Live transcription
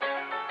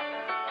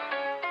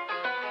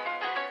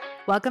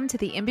Welcome to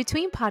the In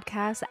Between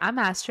podcast. I'm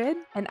Astrid.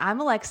 And I'm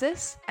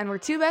Alexis, and we're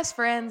two best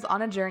friends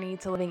on a journey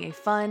to living a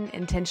fun,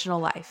 intentional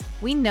life.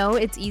 We know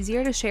it's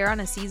easier to share on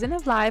a season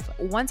of life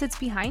once it's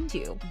behind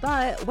you.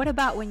 But what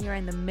about when you're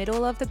in the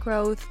middle of the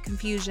growth,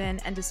 confusion,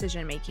 and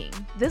decision making?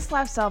 This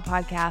lifestyle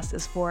podcast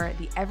is for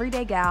the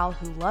everyday gal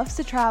who loves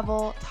to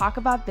travel, talk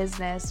about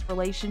business,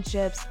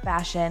 relationships,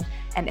 fashion,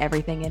 and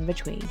everything in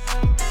between.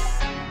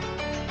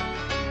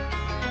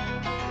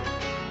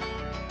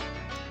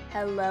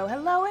 Hello,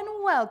 and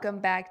welcome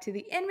back to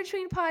the In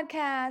Between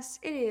podcast.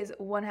 It is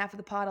one half of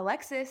the pod,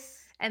 Alexis.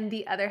 And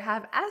the other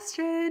half,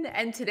 Astrid.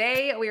 And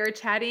today we are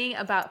chatting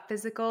about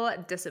physical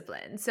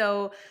discipline.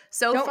 So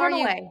Don't far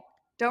run away.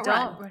 Don't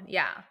run.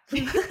 Yeah.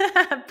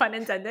 Pun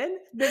intended.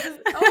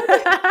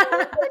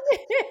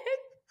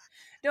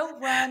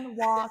 Don't run,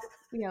 walk,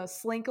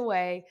 slink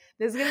away.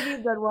 This is going to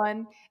be a good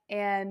one.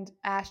 And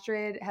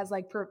Astrid has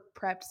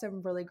prepped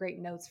some really great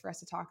notes for us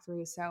to talk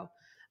through. So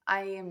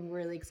I am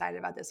really excited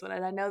about this one.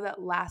 And I know that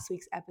last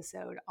week's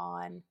episode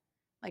on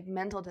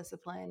mental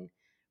discipline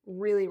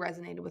really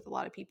resonated with a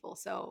lot of people.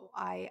 So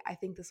I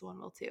think this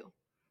one will too.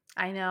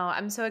 I know.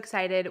 I'm so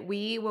excited.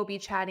 We will be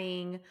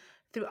chatting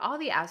through all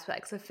the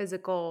aspects of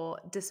physical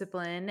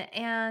discipline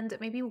and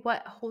maybe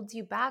what holds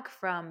you back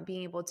from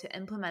being able to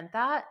implement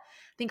that.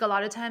 I think a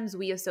lot of times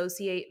we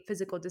associate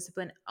physical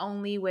discipline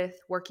only with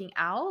working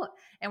out,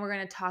 and we're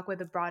going to talk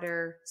with a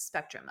broader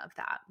spectrum of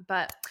that.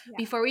 But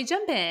Before we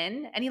jump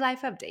in, any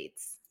life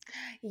updates?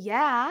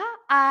 Yeah,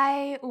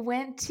 I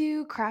went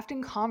to Craft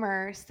and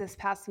Commerce this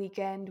past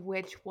weekend,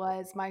 which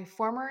was my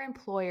former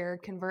employer,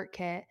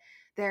 ConvertKit.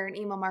 They're an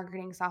email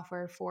marketing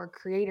software for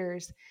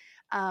creators.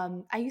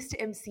 I used to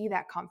MC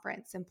that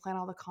conference and plan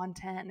all the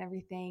content and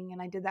everything,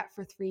 and I did that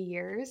for 3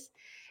 years.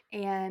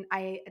 And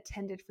I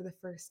attended for the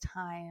first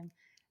time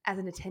as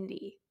an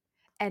attendee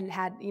and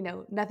had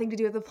nothing to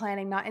do with the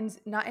planning, not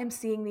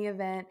emceeing the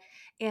event,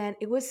 and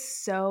it was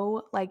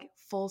so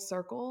full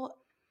circle.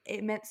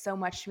 It meant so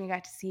much to me. I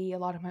got to see a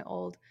lot of my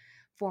old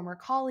former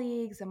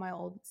colleagues and my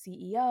old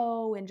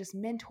CEO and just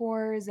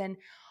mentors and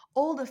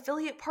old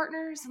affiliate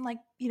partners and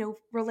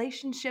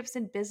relationships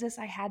in business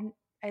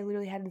I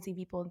literally hadn't seen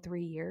people in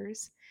 3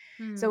 years.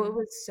 So it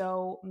was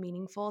so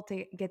meaningful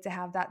to get to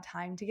have that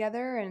time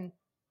together. And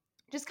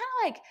just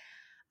kind of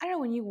I don't know,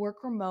 when you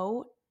work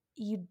remote,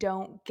 you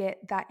don't get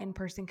that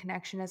in-person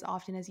connection as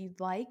often as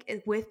you'd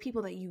like with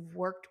people that you've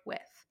worked with.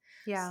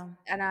 Yeah.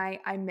 And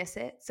I miss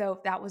it. So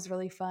that was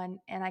really fun.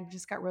 And I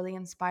just got really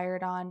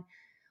inspired on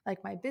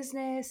my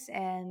business.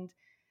 And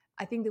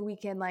I think that we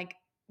can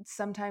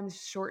sometimes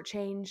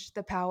shortchange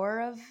the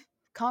power of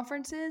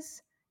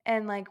conferences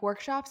and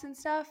workshops and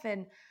stuff.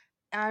 And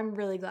I'm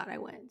really glad I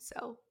went.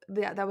 So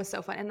yeah, that was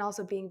so fun. And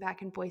also being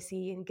back in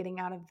Boise and getting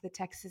out of the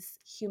Texas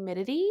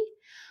humidity.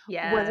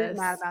 Yes. Wasn't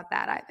mad about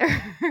that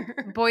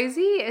either.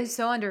 Boise is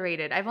so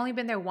underrated. I've only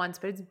been there once,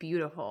 but it's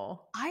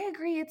beautiful. I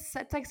agree. It's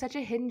such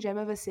a hidden gem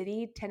of a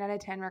city. 10 out of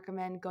 10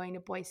 recommend going to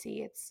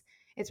Boise.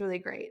 It's really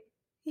great.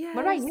 Yes.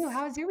 What about you?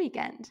 How was your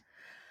weekend?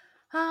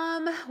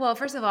 Well,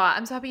 first of all,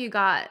 I'm so happy you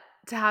got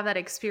to have that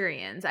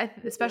experience.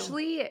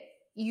 Especially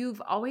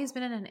you've always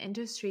been in an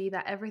industry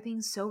that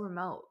everything's so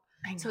remote.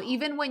 I know. So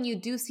even when you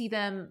do see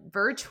them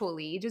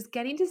virtually, just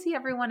getting to see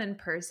everyone in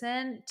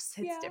person just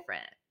hits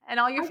different. And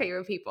all your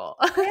favorite people.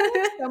 I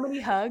had so many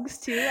hugs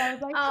too. I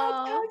was like,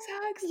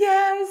 hugs.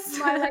 Yes.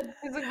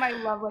 My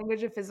love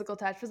language of physical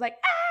touch was like,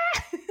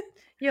 ah.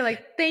 You're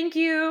like, thank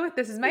you.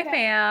 This is my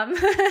fam.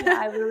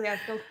 I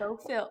feel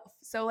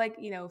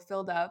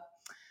filled up.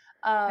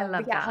 I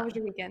love that. How was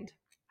your weekend?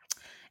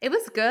 It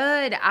was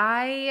good.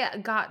 I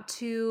got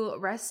to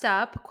rest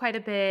up quite a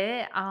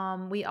bit.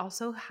 We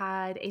also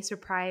had a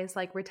surprise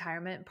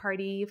retirement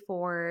party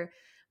for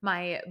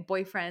my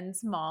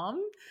boyfriend's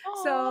mom.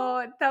 Aww.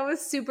 So that was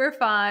super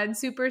fun,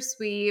 super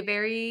sweet,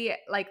 very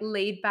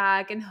laid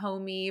back and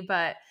homey,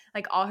 but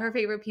all her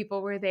favorite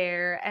people were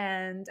there,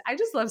 and I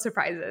just love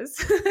surprises.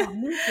 Oh,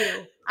 me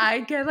too.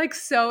 I get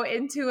so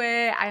into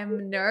it.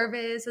 I'm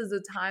nervous as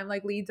the time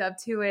leads up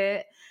to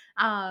it.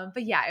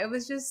 But yeah, it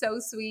was just so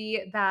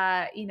sweet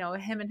that,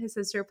 him and his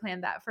sister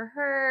planned that for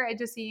her, and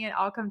just seeing it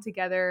all come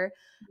together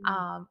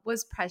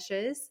was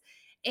precious.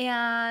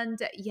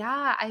 And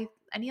yeah,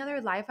 any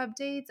other life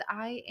updates?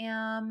 I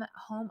am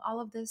home all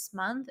of this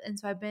month, and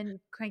so I've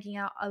been cranking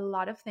out a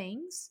lot of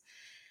things.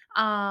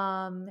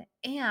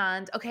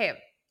 And okay,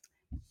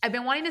 I've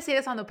been wanting to say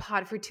this on the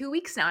pod for 2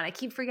 weeks now, and I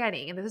keep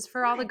forgetting. And this is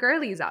for all the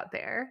girlies out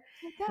there.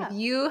 If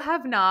you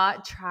have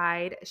not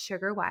tried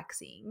sugar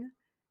waxing,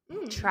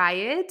 try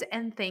it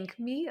and thank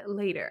me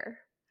later.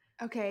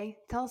 Okay,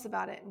 tell us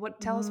about it.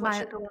 Tell us what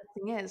sugar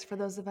waxing is for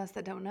those of us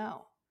that don't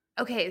know.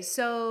 Okay,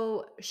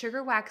 so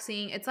sugar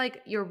waxing, it's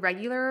like your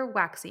regular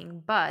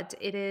waxing, but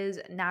it is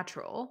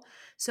natural.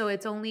 So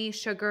it's only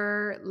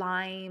sugar,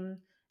 lime,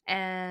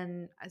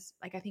 and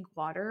I think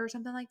water or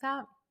something like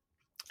that.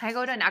 I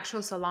go to an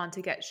actual salon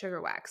to get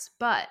sugar wax,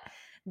 but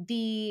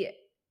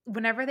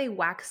whenever they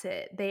wax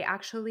it, they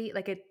actually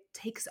it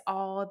takes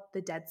all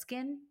the dead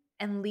skin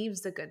and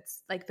leaves the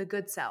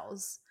good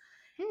cells.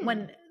 Hmm.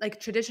 when like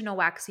traditional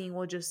waxing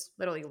will just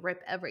literally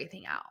rip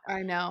everything out.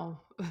 I know.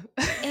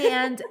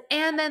 And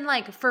then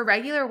like for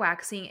regular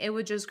waxing, it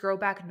would just grow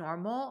back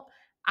normal.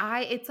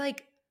 It's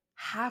like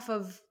half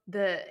of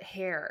the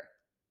hair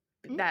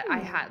that I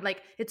Mm. had.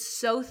 Like it's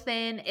so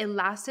thin, it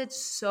lasted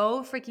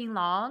so freaking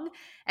long,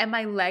 and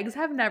my legs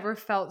have never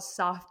felt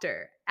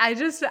softer.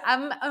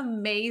 I'm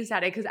amazed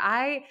at it because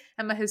I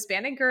am a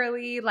Hispanic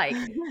girly. Like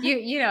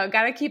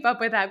got to keep up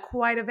with that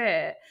quite a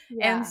bit.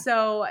 And Yeah.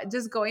 so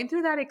just going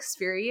through that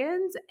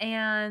experience,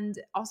 and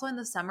also in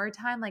the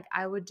summertime, like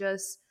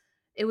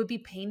it would be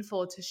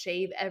painful to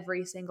shave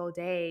every single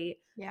day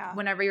Yeah.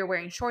 whenever you're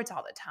wearing shorts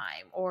all the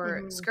time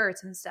or Mhm.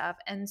 skirts and stuff.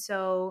 And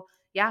so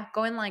yeah,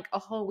 going like a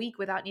whole week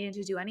without needing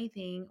to do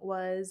anything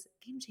was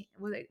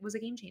a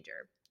game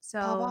changer. Pop So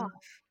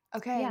off.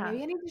 Okay, yeah.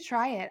 maybe I need to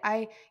try it.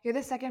 I You're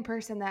the second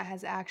person that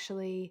has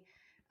actually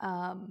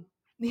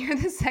you're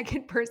the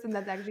second person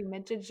that's actually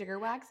mentioned sugar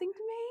waxing to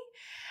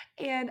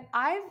me. And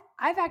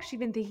I've actually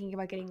been thinking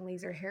about getting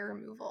laser hair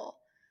removal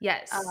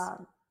Yes.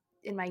 um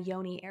in my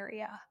yoni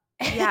area.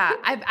 Yeah,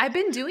 I've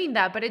been doing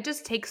that, but it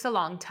just takes a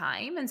long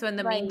time. And so in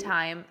the Right.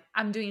 meantime,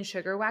 I'm doing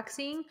sugar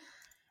waxing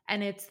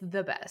and it's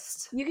the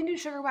best. You can do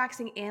sugar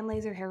waxing and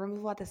laser hair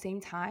removal at the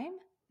same time?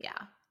 Yeah.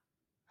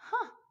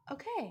 Huh.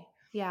 Okay.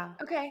 Yeah.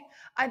 Okay.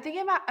 I'm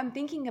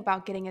thinking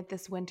about getting it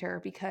this winter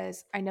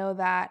because I know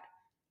that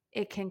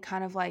it can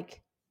kind of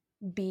like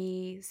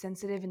be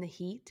sensitive in the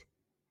heat.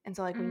 And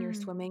so like when you're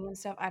Mm. swimming and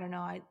stuff, I don't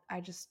know,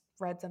 I just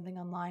read something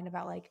online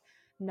about like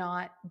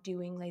not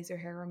doing laser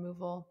hair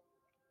removal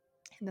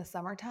in the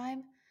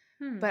summertime,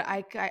 Hmm. but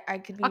I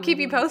could I'll be keep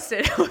you reading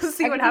posted. We'll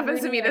see I what could be happens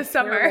to reading me like this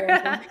summer. terrible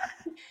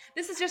information.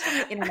 This is just from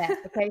the internet,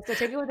 okay? So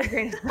take it with a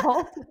grain of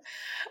salt.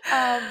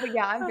 But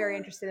yeah, I'm very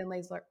interested in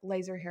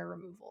laser hair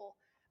removal.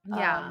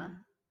 Yeah.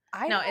 Um,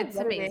 I No, don't know it's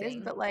what it is,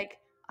 amazing. but like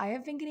I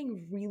have been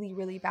getting really,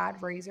 really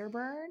bad razor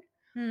burn.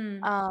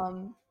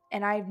 Hmm.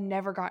 And I've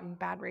never gotten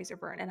bad razor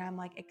burn. And I'm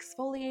like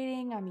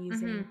exfoliating. I'm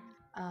using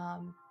Mhm.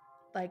 um,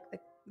 like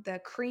the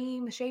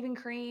cream, shaving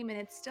cream, and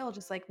it's still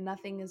just like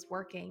nothing is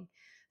working.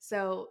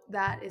 So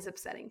that is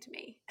upsetting to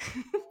me.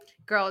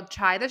 Girl,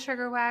 try the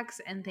sugar wax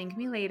and thank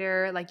me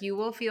later. Like you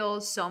will feel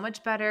so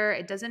much better.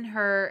 It doesn't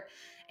hurt.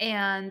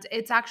 And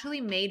it's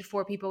actually made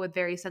for people with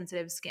very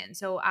sensitive skin.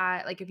 So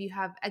I like if you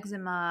have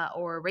eczema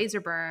or razor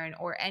burn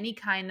or any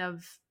kind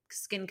of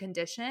skin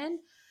condition,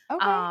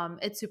 Okay,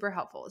 it's super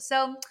helpful.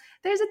 So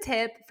there's a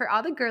tip for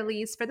all the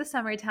girlies for the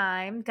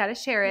summertime. Gotta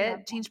share love it.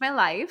 that. Changed my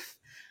life.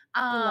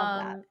 Love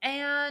that.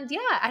 And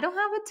yeah, I don't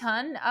have a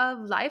ton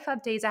of life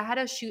updates. I had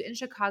a shoot in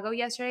Chicago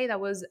yesterday that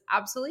was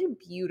absolutely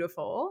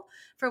beautiful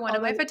for one Oh,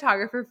 of my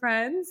photographer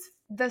friends.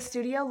 the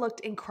studio looked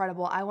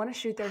incredible. I want to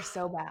shoot there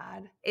so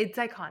bad. It's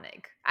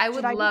iconic. I Should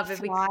would I love just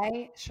if we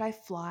fly? Should I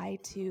fly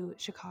to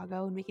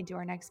Chicago and we can do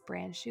our next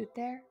brand shoot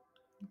there?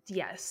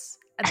 yes,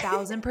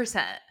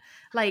 1,000%.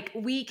 Like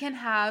we can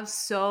have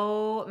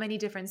so many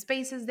different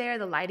spaces there.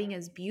 The lighting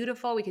is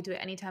beautiful. We could do it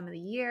any time of the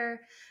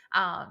year.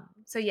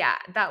 So yeah,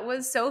 that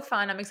was so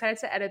fun. I'm excited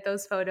to edit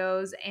those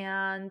photos.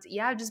 And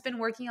yeah, I've just been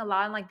working a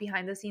lot on like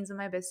behind the scenes of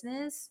my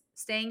business,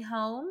 staying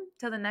home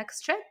till the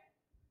next trip.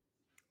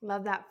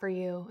 Love that for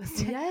you.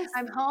 Yes.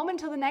 I'm home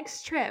until the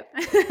next trip.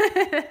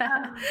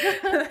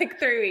 Like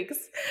 3 weeks.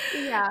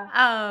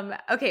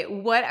 Yeah. Okay,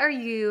 what are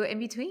you in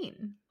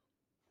between?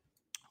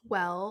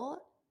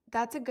 Well,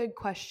 that's a good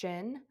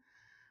question.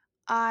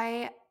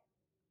 I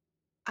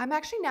I'm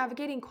actually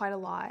navigating quite a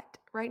lot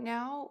right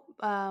now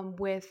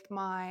with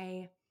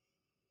my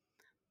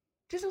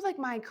just with like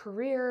my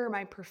career,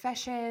 my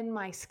profession,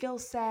 my skill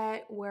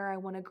set, where I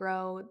want to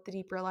grow the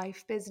deeper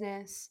life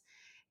business.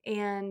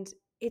 And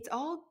it's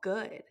all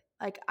good.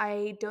 Like,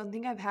 I don't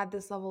think I've had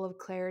this level of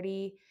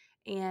clarity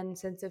and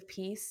sense of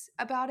peace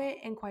about it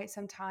in quite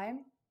some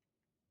time.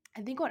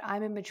 I think what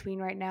I'm in between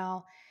right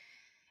now,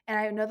 and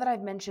I know that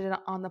I've mentioned it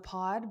on the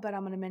pod, but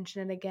I'm going to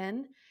mention it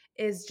again,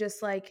 is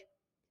just like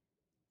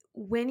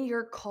when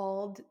you're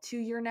called to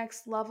your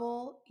next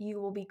level, you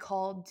will be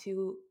called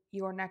to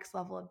your next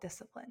level of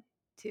discipline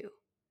too.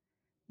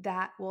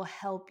 That will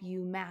help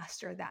you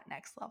master that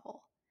next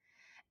level.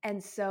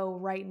 And so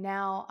right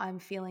now, I'm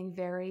feeling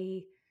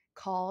very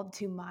called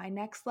to my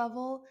next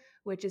level,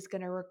 which is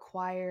going to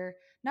require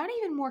not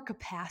even more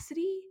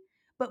capacity,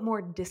 but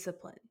more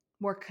discipline,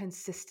 more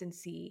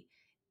consistency.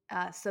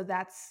 So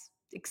that's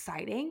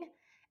exciting.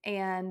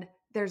 And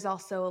there's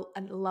also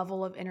a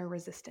level of inner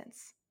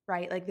resistance,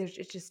 right? Like it's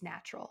just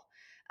natural.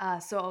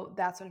 So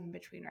that's what I'm in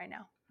between right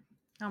now.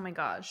 Oh my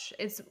gosh.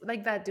 It's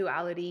like that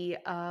duality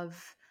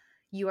of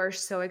you are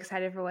so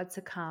excited for what's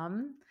to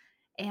come.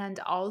 And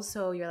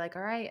also, you're like,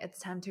 all right, it's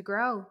time to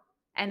grow.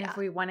 And if Yeah.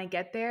 we want to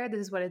get there, this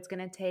is what it's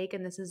going to take.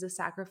 And this is the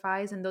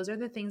sacrifice. And those are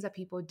the things that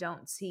people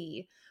don't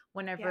see Yeah.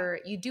 whenever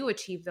you do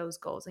achieve those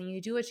goals and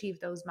you do achieve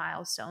those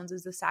milestones,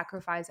 is the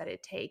sacrifice that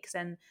it takes.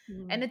 And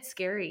Mhm. it's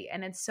scary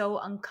and it's so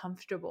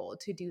uncomfortable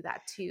to do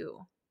that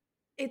too.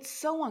 It's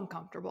so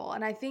uncomfortable.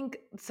 And I think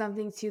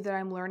something too that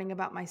I'm learning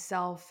about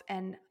myself,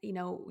 and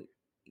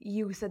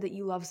you said that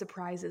you love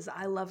surprises.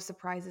 I love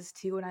surprises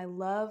too, and I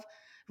love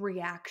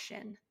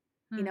reaction.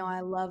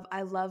 Mm.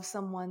 I love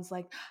someone's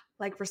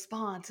like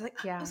response, like,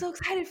 "I'm Yeah. so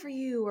excited for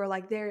you," or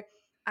like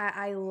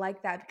I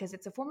like that because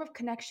it's a form of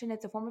connection,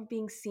 it's a form of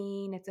being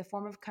seen, it's a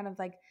form of kind of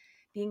like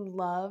being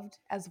loved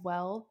as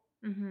well.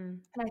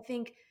 Mhm. And I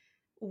think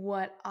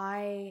what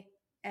I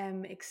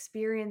am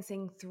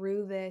experiencing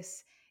through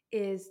this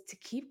is to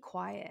keep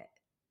quiet,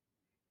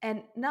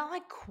 and not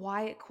like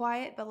quiet,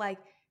 quiet, but like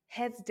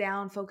heads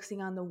down,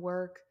 focusing on the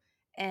work.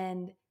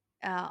 And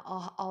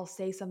I'll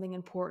say something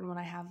important when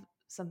I have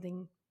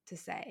something to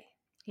say,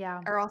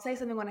 Yeah. or I'll say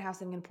something when I have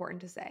something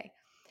important to say,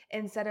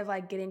 instead of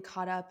like getting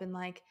caught up in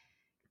like,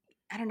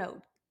 I don't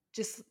know,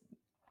 just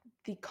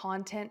the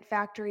content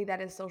factory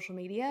that is social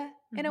media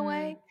in a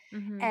way.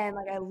 Mhm. Mhm. And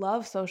like I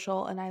love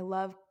social and I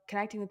love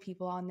connecting with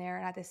people on there.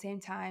 And at the same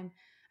time,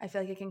 I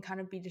feel like it can kind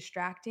of be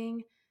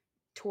distracting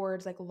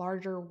towards like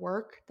larger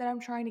work that I'm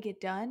trying to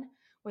get done,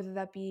 whether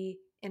that be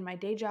in my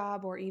day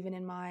job or even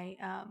in my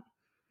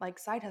like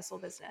side hustle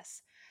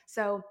business.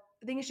 So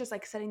I think it's just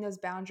like setting those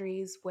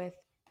boundaries with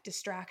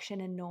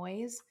distraction and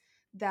noise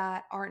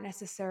that aren't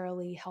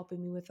necessarily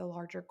helping me with a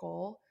larger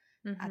goal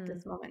at Mhm.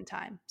 this moment in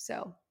time.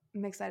 So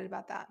I'm excited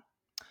about that.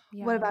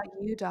 What Yeah. about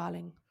you,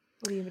 darling?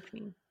 What do you in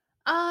between?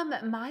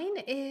 Mine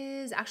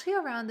is actually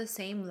around the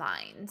same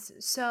lines.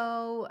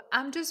 So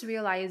I'm just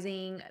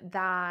realizing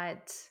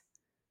that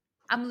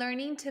I'm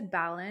learning to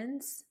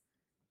balance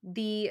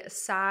the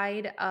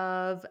side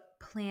of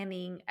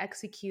planning,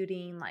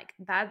 executing, like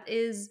that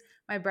is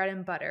my bread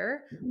and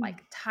butter, Mm.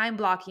 like time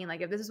blocking,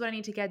 like if this is what I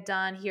need to get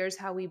done, here's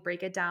how we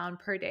break it down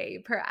per day,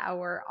 per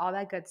hour, all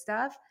that good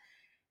stuff.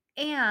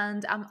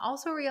 And I'm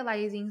also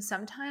realizing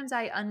sometimes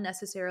I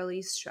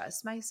unnecessarily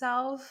stress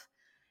myself.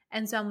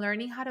 And so I'm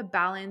learning how to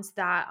balance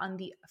that on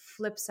the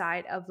flip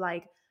side of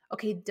like,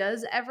 okay,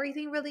 does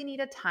everything really need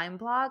a time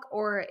block?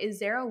 Or is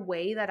there a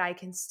way that I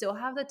can still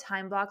have the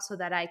time block so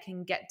that I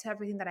can get to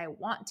everything that I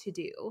want to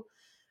do,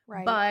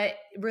 Right. but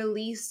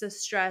release the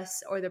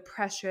stress or the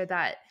pressure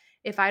that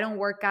if I don't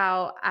work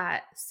out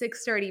at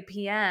 6:30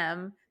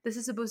 p.m., this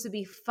is supposed to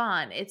be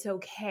fun. It's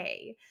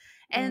okay.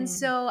 And Mm.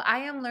 so I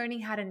am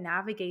learning how to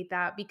navigate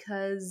that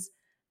because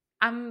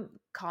I'm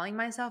calling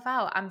myself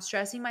out. I'm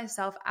stressing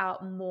myself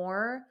out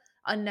more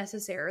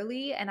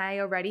unnecessarily. And I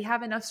already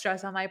have enough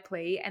stress on my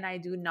plate, and I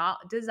do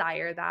not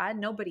desire that.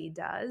 Nobody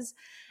does.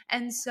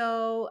 And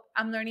so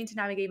I'm learning to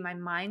navigate my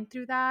mind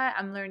through that.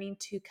 I'm learning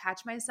to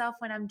catch myself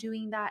when I'm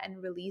doing that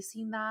and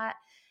releasing that.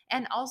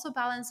 And also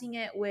balancing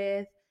it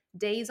with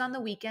days on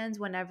the weekends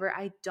whenever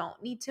I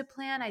don't need to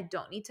plan, I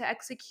don't need to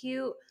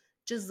execute,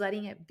 just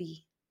letting it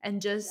be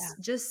and Yeah.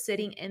 just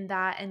sitting in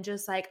that and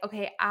just like,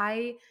 okay,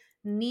 I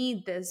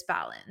need this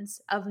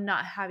balance of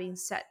not having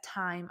set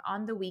time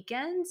on the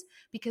weekends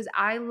because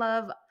I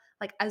love,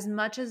 like, as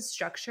much as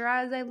structure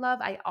as I love,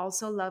 I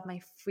also love my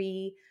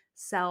free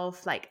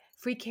self, like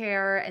free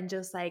care and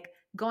just like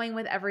going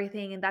with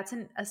everything. And that's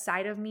a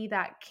side of me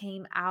that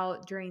came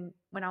out during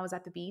when I was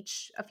at the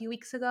beach a few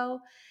weeks ago.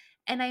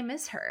 And I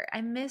miss her.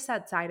 I miss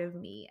that side of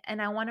me.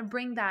 And I want to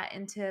bring that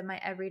into my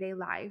everyday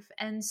life.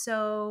 And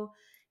so,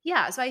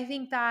 yeah, so I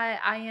think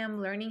that I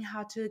am learning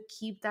how to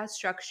keep that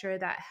structure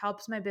that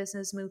helps my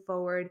business move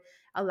forward,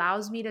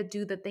 allows me to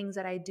do the things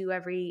that I do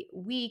every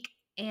week,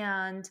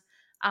 and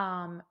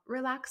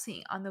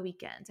relaxing on the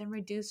weekends and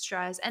reduce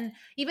stress. And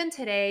even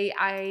today,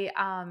 I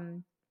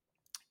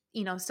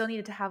still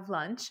needed to have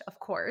lunch, of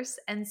course.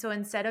 And so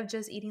instead of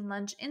just eating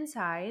lunch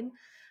inside,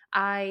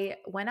 I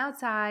went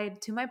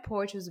outside to my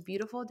porch. It was a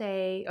beautiful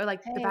day, or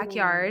like the Hey.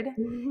 backyard.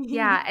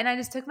 Yeah. And I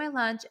just took my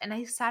lunch and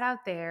I sat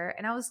out there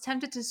and I was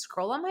tempted to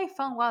scroll on my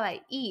phone while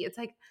I eat. It's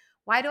like,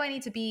 why do I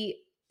need to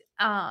be,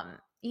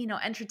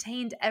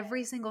 entertained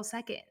every single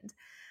second?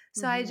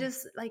 So I Mhm.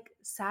 just like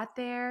sat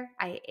there,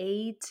 I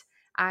ate,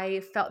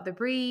 I felt the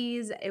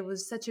breeze. It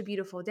was such a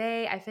beautiful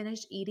day. I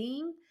finished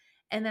eating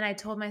and then I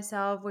told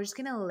myself, we're just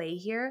going to lay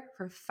here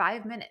for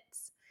 5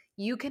 minutes.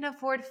 You can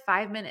afford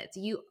 5 minutes.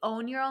 You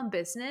own your own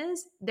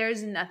business.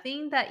 There's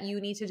nothing that you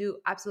need to do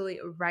absolutely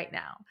right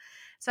now.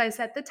 So I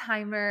set the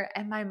timer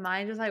and my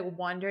mind just like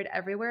wandered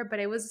everywhere. But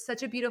it was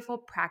such a beautiful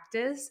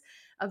practice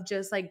of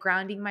just like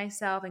grounding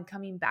myself and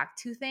coming back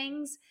to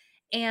things.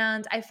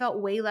 And I felt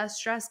way less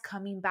stressed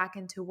coming back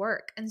into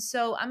work. And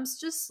so I'm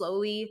just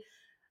slowly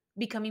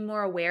becoming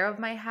more aware of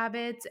my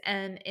habits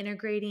and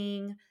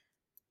integrating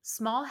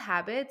small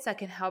habits that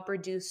can help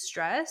reduce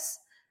stress,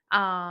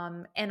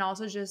 and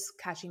also just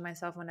catching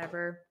myself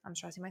whenever I'm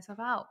stressing myself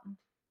out.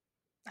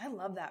 I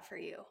love that for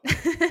you.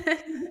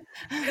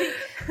 Like,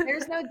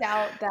 there's no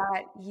doubt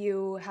that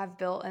you have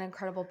built an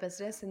incredible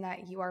business and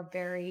that you are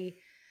very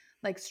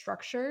like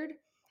structured,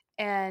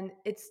 and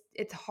it's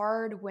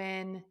hard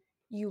when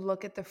you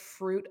look at the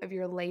fruit of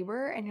your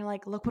labor and you're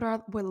like, look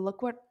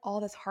what all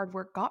this hard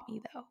work got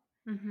me though.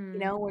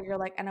 Mhm. Where you're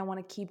like, and I want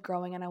to keep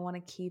growing and I want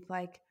to keep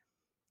like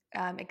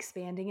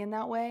expanding in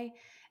that way.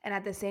 And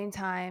at the same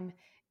time,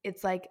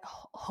 it's like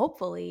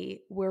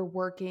hopefully we're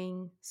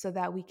working so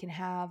that we can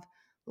have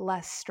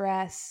less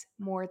stress,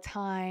 more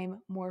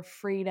time, more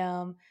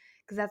freedom.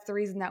 Because that's the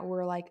reason that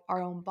we're like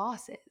our own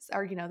bosses,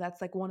 or,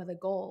 that's like one of the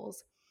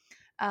goals.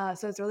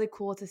 So it's really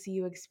cool to see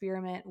you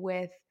experiment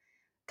with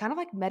kind of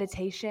like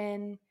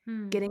meditation,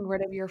 Hmm. getting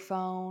rid of your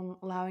phone,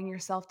 allowing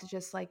yourself to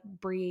just like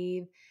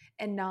breathe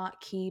and not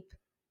keep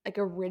like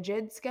a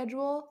rigid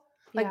schedule.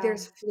 Like Yeah.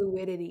 there's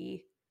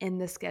fluidity in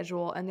the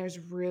schedule and there's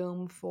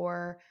room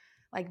for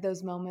like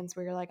those moments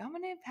where you're like, I'm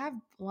gonna have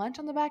lunch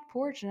on the back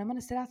porch and I'm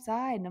gonna sit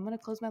outside and I'm gonna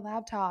close my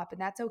laptop and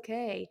that's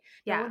okay.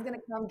 No Yeah. one's gonna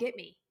come get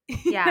me.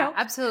 Yeah, No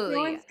absolutely.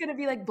 one's gonna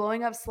be like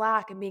blowing up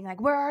Slack and being like,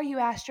 where are you,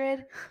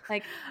 Astrid?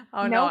 Like,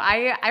 Oh no, nope.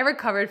 I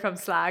recovered from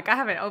Slack. I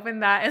haven't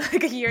opened that in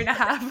like a year and a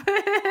half.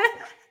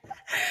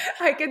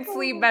 I can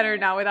sleep better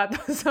now without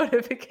those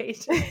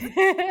notifications.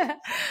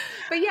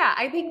 But yeah,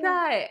 I think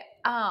that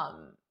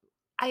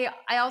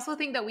I also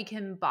think that we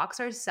can box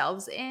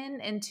ourselves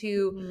in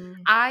into Mhm.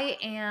 I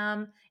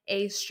am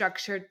a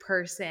structured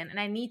person and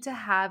I need to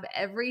have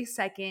every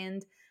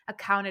second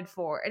accounted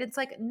for. And it's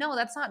like, no,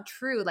 that's not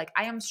true. Like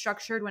I am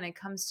structured when it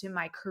comes to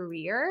my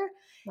career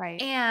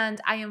Right. and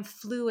I am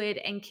fluid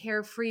and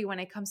carefree when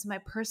it comes to my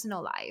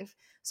personal life.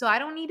 So I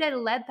don't need to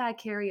let that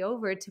carry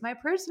over to my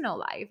personal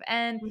life.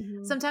 And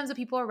Mhm. sometimes the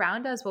people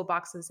around us will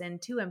box us in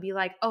too and be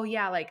like, oh,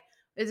 yeah, like,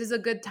 is this a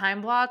good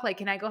time block? Like,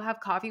 can I go have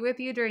coffee with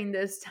you during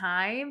this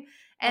time?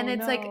 And Oh,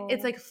 it's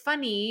no. like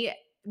funny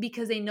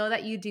because they know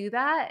that you do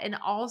that. And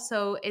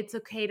also, it's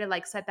okay to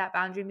like set that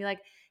boundary and be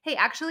like, hey,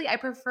 actually, I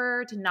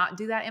prefer to not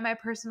do that in my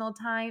personal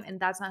time. And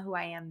that's not who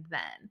I am then.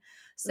 Mhm.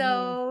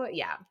 So,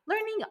 yeah,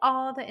 learning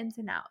all the ins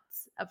and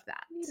outs of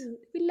that.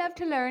 We love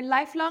to learn,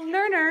 lifelong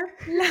learner.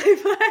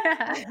 Life.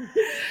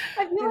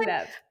 I feel We like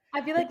love.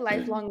 I feel like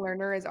lifelong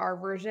learner is our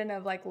version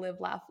of like live,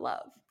 laugh,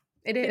 love,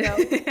 It you know?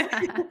 is.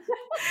 Yeah.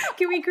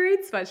 Can we create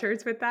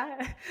sweatshirts with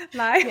that? Yeah,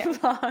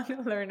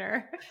 Lifelong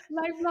learner.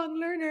 lifelong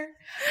learner.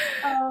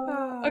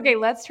 Oh, Okay,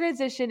 let's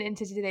transition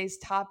into today's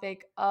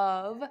topic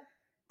of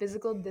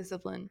physical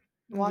discipline.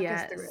 Walk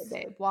us through it, yes.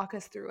 babe. Walk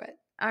us through it.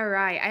 All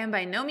right. I am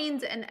by no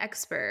means an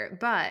expert,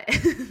 but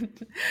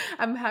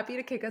I'm happy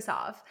to kick us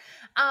off.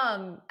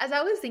 As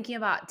I was thinking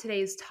about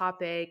today's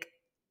topic,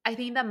 I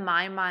think that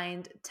my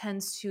mind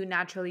tends to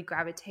naturally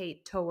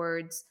gravitate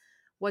towards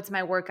what's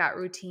my workout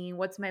routine,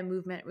 what's my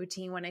movement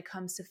routine when it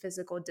comes to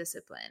physical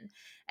discipline.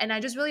 And I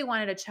just really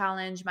wanted to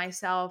challenge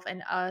myself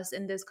and us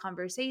in this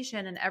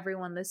conversation and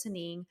everyone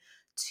listening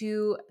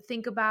to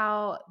think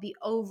about the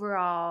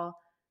overall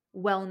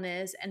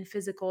wellness and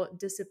physical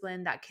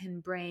discipline that can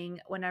bring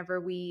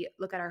whenever we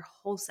look at our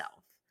whole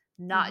self,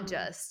 not Mhm.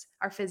 just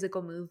our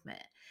physical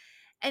movement.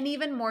 And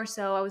even more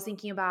so, I was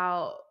thinking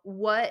about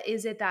what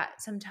is it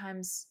that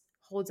sometimes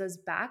holds us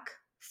back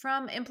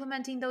from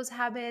implementing those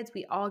habits.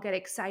 We all get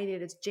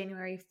excited. It's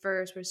January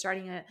 1st. We're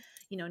starting a,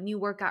 new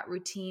workout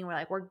routine. We're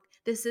like,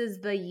 this is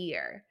the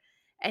year.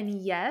 And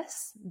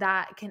yes,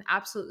 that can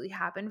absolutely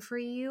happen for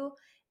you.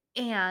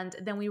 And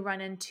then we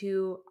run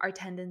into our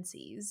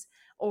tendencies,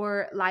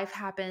 or life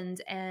happens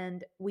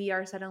and we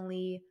are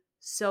suddenly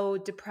so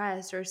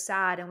depressed or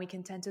sad, and we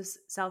can tend to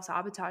self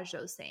sabotage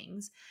those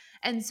things.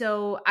 And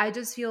so I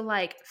just feel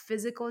like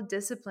physical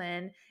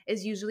discipline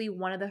is usually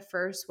one of the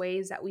first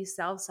ways that we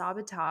self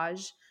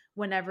sabotage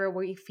whenever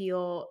we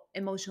feel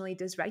emotionally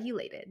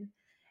dysregulated.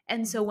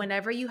 And so, Mhm.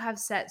 whenever you have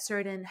set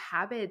certain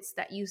habits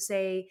that you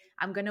say,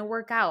 I'm going to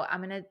work out, I'm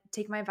going to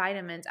take my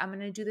vitamins, I'm going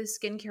to do this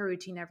skincare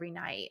routine every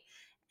night,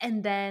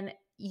 and then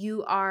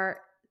you are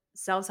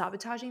self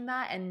sabotaging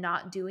that and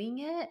not doing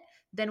it,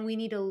 then we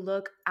need to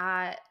look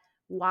at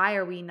why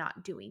are we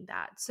not doing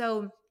that.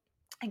 So,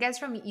 I guess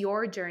from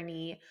your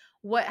journey,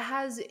 what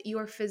has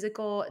your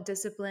physical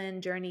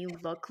discipline journey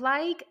look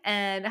like,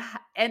 and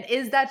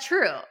is that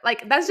true?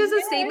 Like that's just a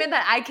Yes. statement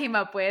that I came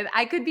up with.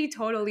 I could be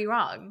totally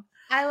wrong.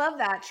 I love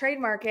that.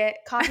 Trademark it,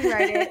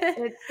 copyright it.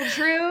 It's the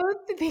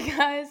truth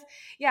because,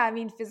 yeah, I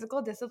mean,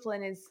 physical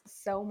discipline is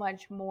so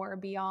much more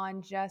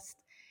beyond just,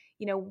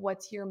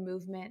 what's your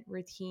movement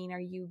routine? Are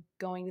you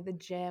going to the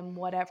gym?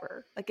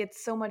 Whatever. Like,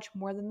 it's so much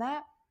more than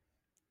that.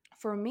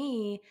 For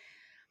me,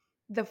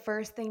 the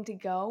first thing to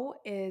go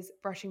is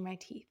brushing my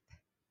teeth.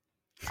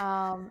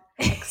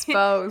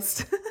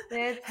 Exposed.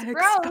 It's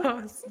gross,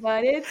 Exposed.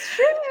 but it's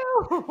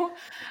true.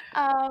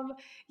 Um,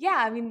 yeah,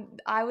 I mean,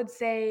 I would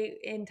say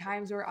in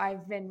times where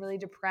I've been really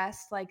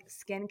depressed, like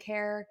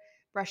skincare,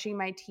 brushing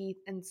my teeth,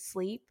 and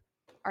sleep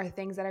are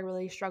things that I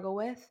really struggle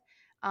with.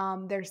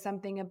 There's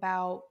something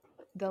about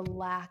the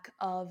lack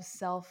of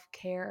self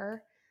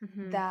care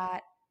Mhm.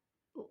 that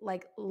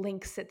like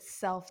links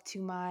itself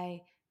to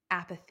my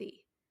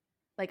apathy.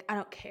 Like I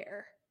don't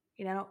care.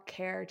 I don't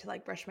care to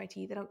like brush my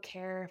teeth. I don't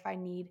care if I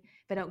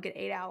don't get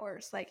 8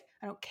 hours. Like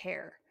I don't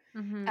care.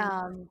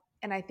 Mhm.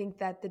 And I think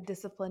that the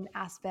discipline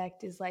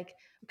aspect is like,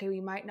 okay, we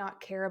might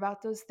not care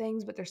about those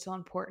things, but they're still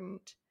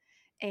important.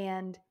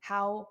 And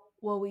how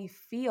will we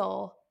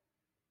feel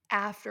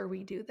after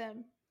we do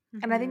them?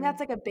 And I think that's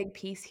Mhm. like a big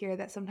piece here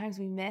that sometimes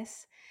we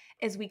miss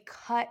is we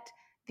cut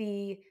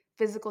the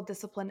physical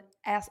discipline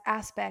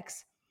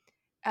aspects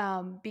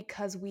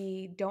because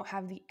we don't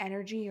have the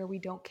energy or we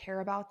don't care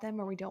about them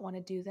or we don't want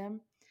to do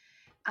them.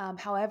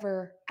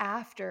 However,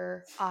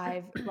 after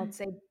I've, let's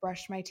say,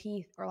 brushed my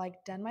teeth or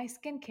like done my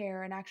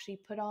skincare and actually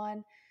put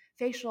on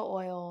facial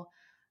oil,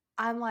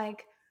 I'm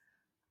like,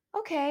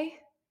 okay,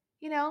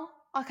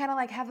 I'll kind of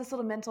like have this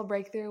little mental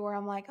breakthrough where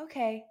I'm like,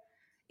 okay,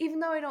 even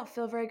though I don't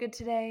feel very good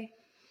today,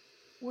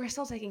 we're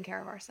still taking care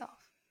of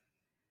ourselves.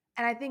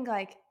 And I think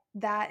like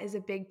that is a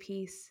big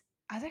piece.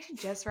 I was actually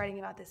just writing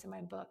about this in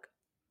my book,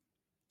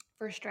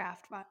 first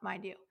draft,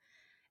 mind you,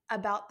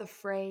 about the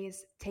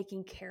phrase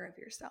taking care of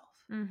yourself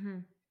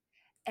Mhm.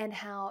 and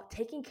how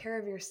taking care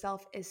of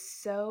yourself is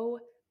so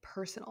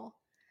personal.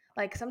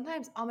 Like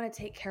sometimes I'm going to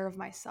take care of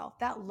myself.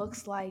 That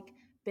looks like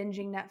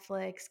binging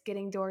Netflix,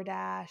 getting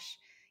DoorDash,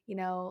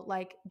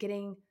 like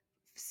getting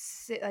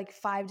like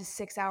 5 to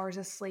 6 hours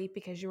of sleep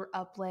because you were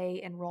up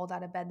late and rolled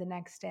out of bed the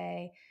next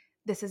day.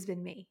 This has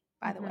been me,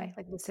 by the way. Mhm.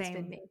 Like this has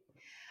been Same. me.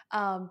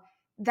 Um,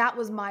 that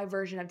was my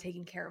version of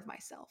taking care of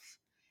myself.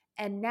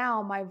 And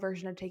now my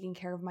version of taking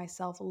care of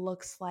myself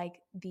looks like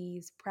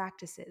these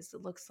practices.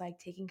 It looks like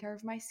taking care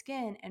of my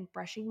skin and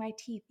brushing my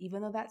teeth,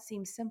 even though that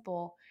seems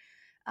simple,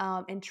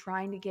 and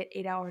trying to get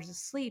 8 hours of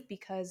sleep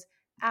because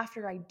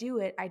after I do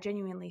it, I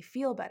genuinely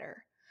feel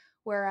better.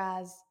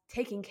 Whereas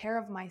taking care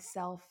of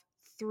myself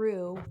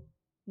through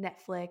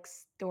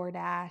Netflix,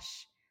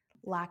 DoorDash,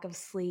 lack of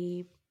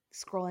sleep,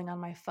 scrolling on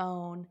my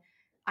phone,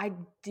 I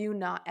do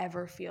not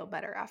ever feel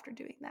better after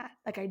doing that.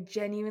 Like I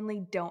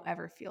genuinely don't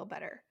ever feel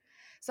better.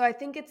 So I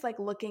think it's like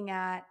looking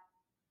at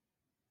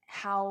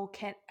how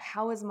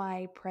is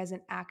my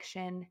present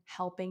action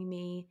helping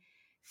me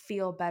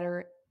feel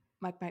better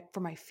like for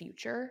my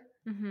future,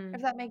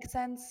 if Mhm. that makes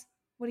sense.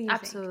 What do you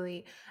think?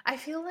 Absolutely. I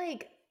feel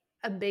like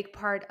a big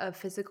part of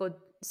physical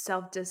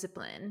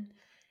self-discipline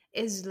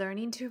is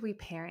learning to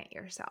reparent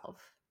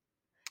yourself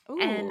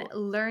and Ooh.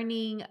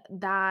 learning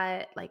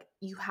that like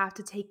you have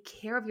to take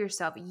care of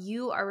yourself.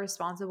 You are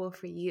responsible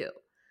for you.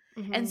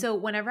 And Hmm. so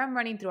whenever I'm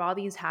running through all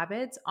these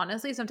habits,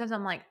 honestly, sometimes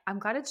I'm like, I'm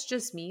glad it's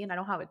just me and I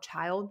don't have a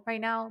child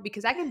right now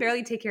because I can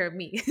barely take care of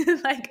me.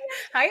 Like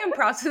I am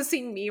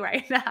processing me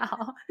right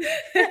now.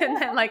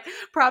 And then like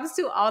props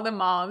to all the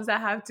moms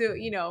that have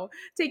to,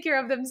 take care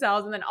of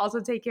themselves and then also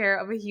take care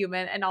of a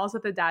human and also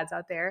the dads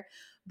out there.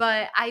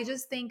 But I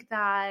just think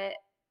that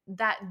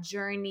that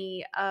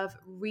journey of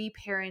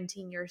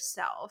reparenting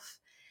yourself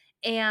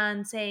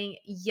and saying,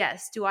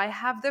 yes, do I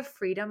have the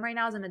freedom right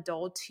now as an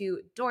adult to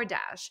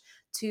DoorDash,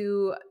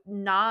 to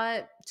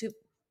not to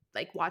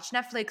like watch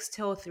Netflix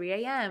till 3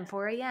 a.m.,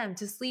 4 a.m.,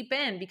 to sleep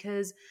in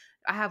because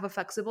I have a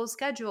flexible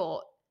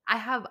schedule. I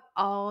have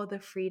all the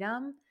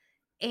freedom.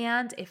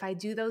 And if I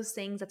do those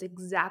things, that's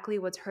exactly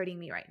what's hurting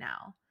me right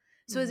now.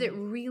 So is it Hmm.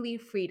 really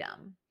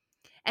freedom?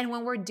 And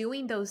when we're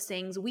doing those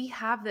things, we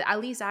have at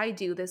least I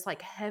do this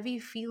like heavy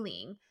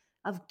feeling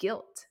of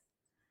guilt.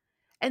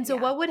 And so,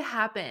 Yeah. what would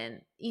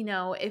happen,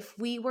 if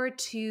we were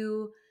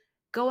to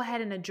go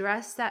ahead and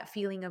address that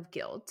feeling of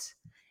guilt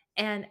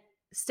and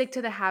stick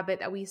to the habit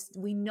that we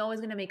know is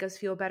going to make us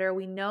feel better,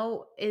 we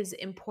know is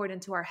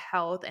important to our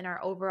health and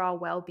our overall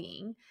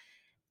well-being,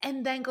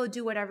 and then go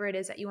do whatever it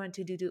is that you want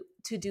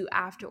to do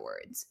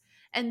afterwards.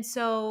 And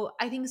so,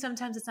 I think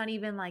sometimes it's not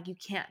even like you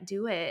can't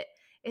do it.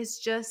 It's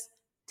just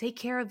take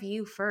care of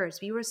you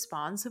first. Be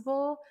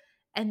responsible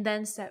and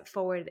then step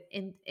forward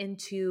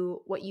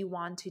into what you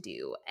want to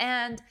do.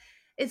 And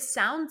it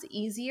sounds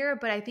easier,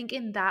 but I think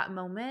in that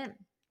moment,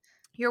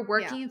 you're Yeah.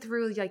 working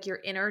through like your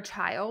inner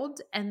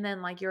child and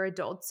then like your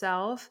adult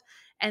self,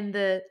 and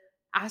the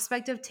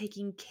aspect of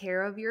taking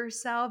care of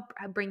yourself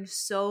brings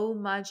so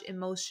much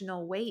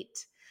emotional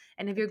weight.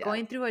 And if It you're does.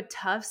 going through a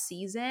tough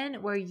season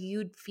where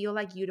you feel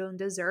like you don't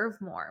deserve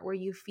more, where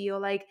you feel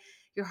like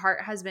your heart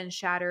has been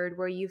shattered,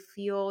 where you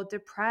feel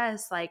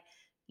depressed, like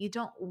you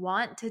don't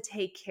want to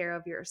take care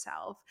of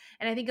yourself.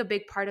 And I think a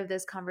big part of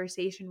this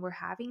conversation we're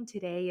having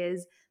today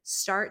is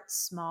start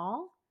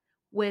small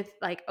with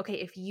like, okay,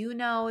 if you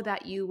know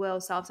that you will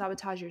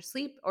self-sabotage your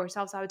sleep or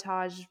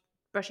self-sabotage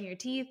brushing your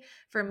teeth,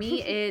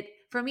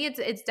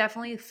 it's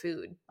definitely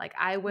food. Like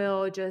I Mhm.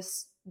 will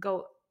just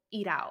go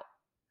eat out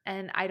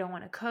and I don't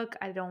want to cook,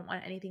 I don't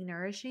want anything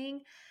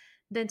nourishing.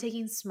 Then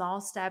taking small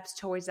steps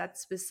towards that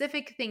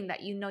specific thing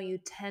that you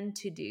tend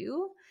to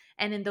do,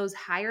 and in those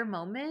higher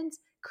moments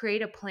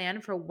create a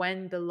plan for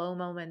when the low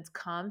moments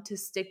come to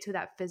stick to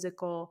that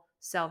physical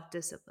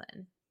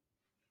self-discipline.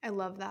 I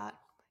love that.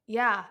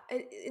 Yeah.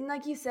 And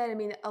like you said, I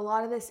mean, a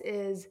lot of this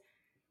is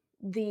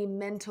the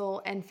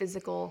mental and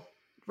physical,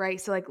 right?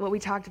 So, like what we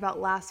talked about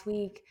last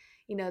week,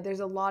 there's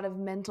a lot of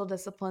mental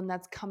discipline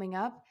that's coming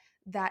up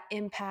that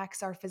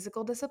impacts our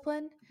physical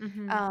discipline.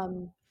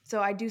 Mhm. So,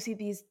 I do see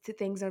these two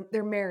things,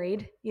 they're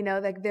married,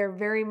 like they're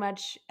very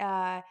much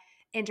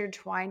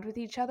intertwined with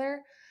each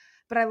other.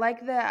 But I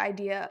like the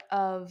idea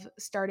of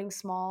starting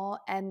small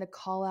and the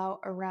call out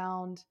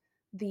around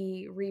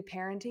the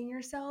reparenting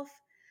yourself.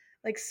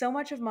 Like, so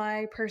much of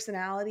my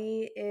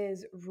personality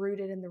is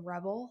rooted in the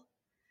rebel,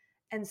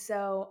 and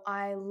so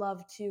I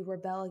love to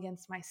rebel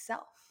against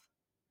myself.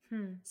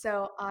 Hmm.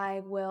 So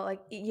I will,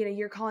 like,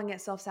 you're calling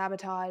it self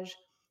sabotage,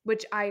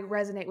 which I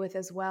resonate with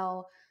as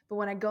well. But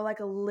when I go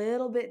like a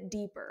little bit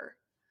deeper,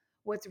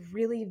 what's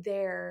really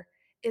there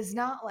is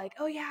not like,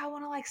 oh yeah, I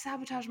want to like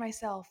sabotage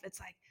myself. It's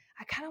like,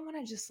 I kind of want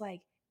to just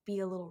like be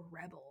a little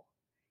rebel.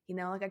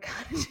 Like I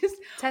kind of just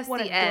Test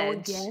want the to go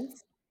edge.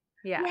 against.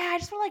 Yeah. Yeah, I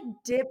just want to like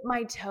dip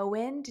my toe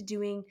into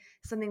doing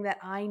something that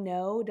I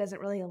know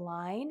doesn't really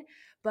align,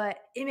 but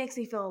it makes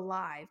me feel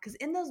alive. Because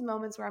in those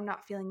moments where I'm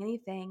not feeling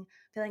anything,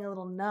 feeling a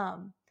little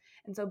numb.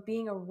 And so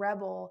being a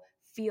rebel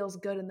feels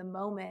good in the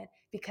moment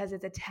because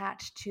it's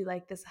attached to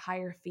like this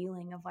higher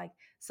feeling of like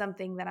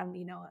something that I'm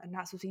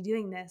not supposed to be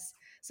doing this.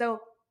 So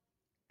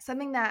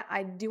something that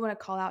I do want to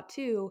call out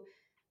too,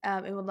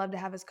 and would love to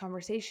have this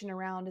conversation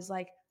around is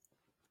like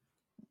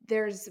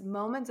there's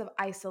moments of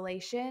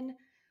isolation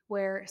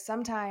where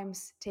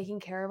sometimes taking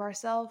care of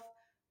ourselves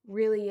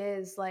really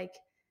is like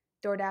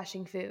door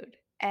dashing food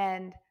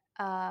and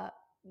uh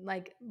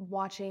like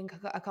watching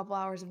a couple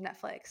hours of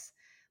Netflix.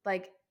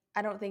 Like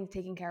I don't think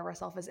taking care of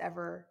ourselves is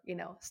ever,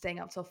 staying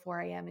up till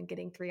 4 a.m. and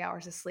getting 3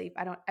 hours of sleep.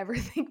 I don't ever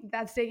think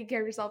that's taking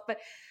care of yourself. But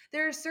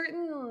there are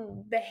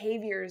certain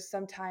behaviors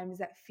sometimes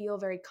that feel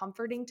very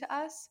comforting to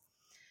us.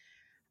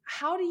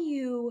 How do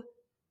you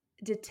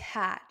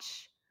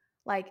detach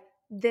like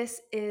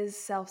this is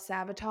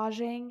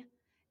self-sabotaging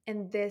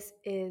and this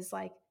is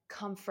like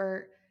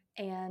comfort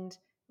and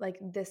like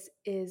this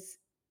is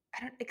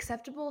I don't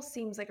acceptable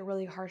seems like a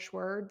really harsh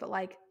word, but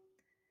like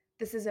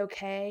this is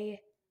okay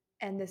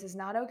and this is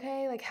not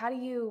okay? Like how do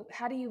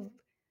you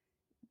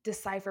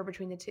decipher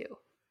between the two?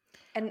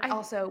 And I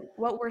also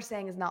what we're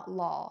saying is not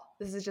law.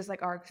 This is just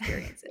like our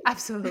experiences.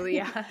 Absolutely,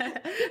 yeah.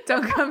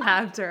 Don't come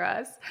after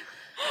us.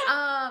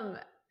 Um,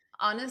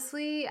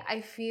 Honestly, I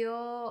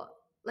feel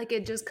like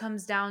it just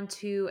comes down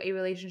to a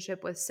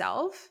relationship with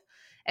self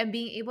and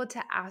being able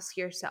to ask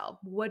yourself,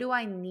 what do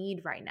I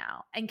need right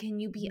now? And can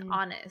you be Mhm.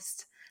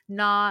 honest,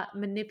 not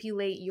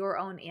manipulate your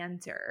own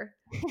answer?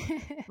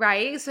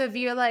 Right? So if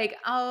you're like,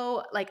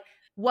 oh, like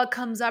what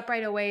comes up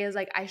right away is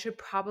like, I should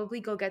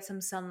probably go get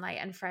some sunlight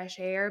and fresh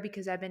air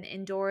because I've been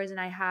indoors and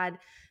I had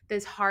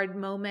this hard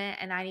moment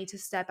and I need to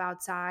step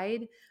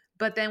outside.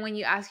 But then when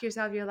you ask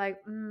yourself, you're like,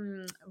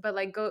 but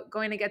like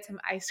going to get some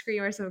ice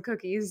cream or some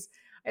cookies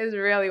is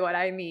really what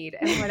I need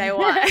and what I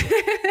want.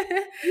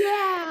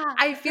 Yeah.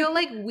 I feel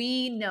like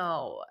we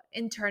know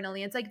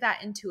internally, it's like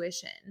that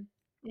intuition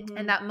and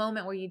Mhm. that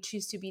moment where you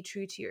choose to be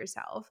true to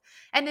yourself.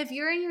 And if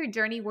you're in your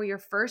journey where you're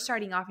first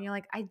starting off and you're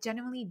like, I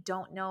genuinely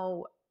don't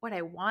know what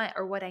I want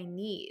or what I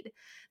need,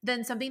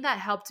 then something that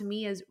helped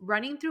me is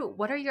running through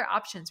what are your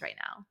options right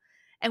now?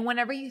 And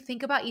whenever you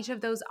think about each of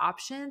those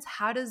options,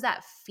 how does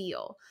that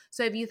feel?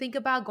 So if you think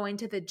about going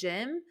to the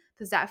gym,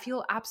 does that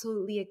feel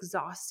absolutely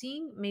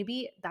exhausting?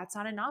 Maybe that's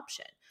not an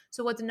option.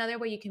 So what's another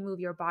way you can move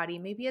your body?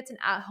 Maybe it's an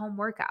at-home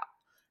workout.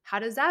 How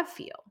does that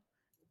feel?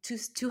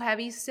 Too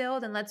heavy still?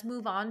 Then let's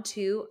move on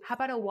to how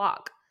about a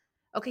walk?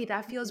 Okay,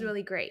 that feels Mhm.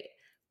 really great.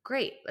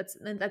 Great.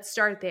 Let's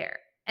start there.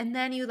 And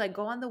then you like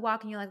go on the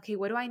walk and you're like, okay,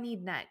 what do I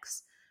need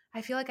next?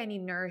 I feel like I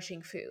need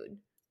nourishing food.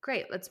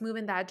 Great, let's move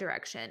in that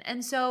direction.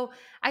 And so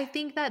I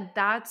think that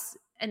that's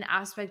an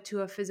aspect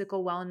to a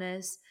physical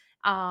wellness.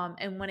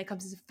 And when it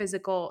comes to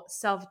physical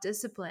self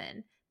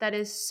discipline, that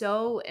is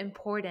so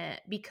important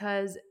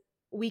because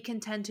we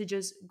can tend to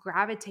just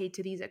gravitate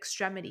to these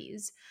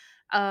extremities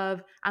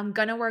of I'm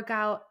gonna work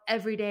out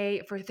every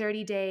day for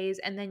 30 days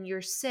and then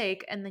you're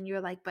sick and then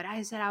you're like, but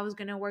I said I was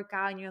gonna work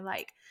out and you're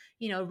like,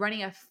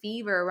 running a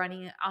fever,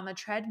 running on the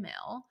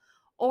treadmill.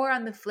 Or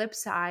on the flip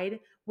side,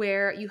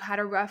 where you had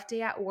a rough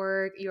day at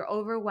work, you're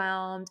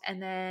overwhelmed,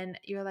 and then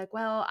you're like,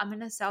 well, I'm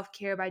gonna self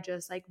care by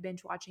just like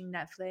binge watching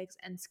Netflix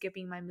and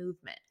skipping my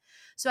movement.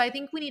 So I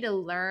think we need to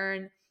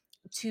learn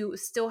to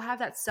still have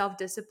that self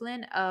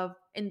discipline of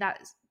in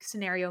that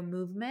scenario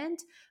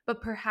movement,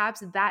 but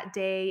perhaps that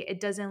day it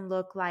doesn't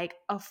look like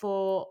a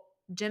full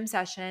gym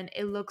session.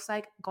 It looks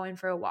like going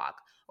for a walk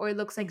or it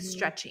looks like Mhm.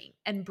 stretching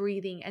and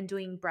breathing and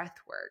doing breath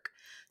work.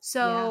 Yeah.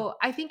 So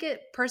I think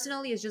it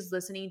personally is just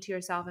listening to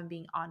yourself and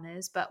being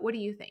honest. But what do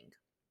you think?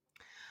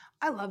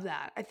 I love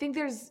that. I think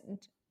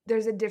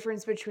there's a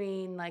difference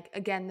between like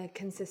again the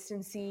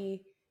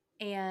consistency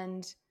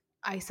and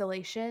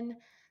isolation.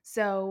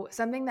 So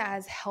something that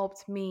has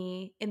helped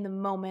me in the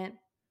moment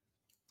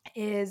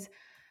is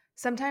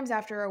sometimes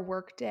after a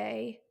work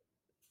day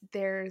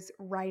there's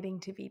writing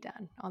to be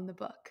done on the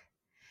book.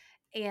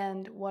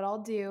 And what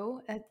I'll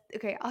do,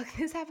 okay,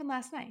 this happened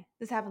last night.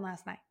 This happened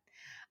last night.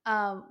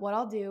 What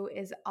I'll do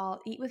is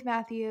I'll eat with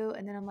Matthew,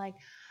 and then I'm like,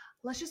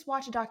 let's just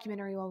watch a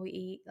documentary while we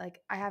eat. Like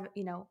I have,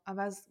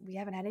 we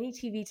haven't had any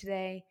TV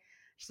today.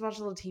 Just watch a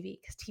little TV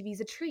because TV is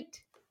a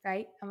treat,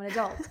 right? I'm an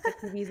adult, but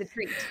TV is a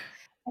treat.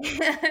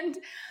 And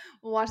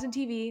we'll watch some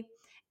TV,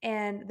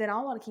 and then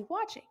I'll want to keep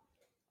watching.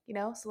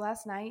 So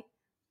last night,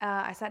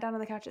 I sat down on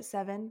the couch at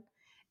 7,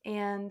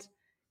 and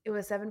it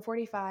was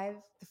 7:45.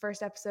 The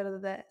first episode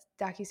of the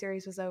docu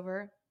series was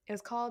over. It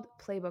was called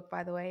Playbook,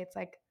 by the way. It's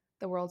like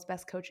the world's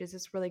best coaches.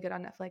 It's really good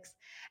on Netflix.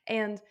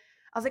 And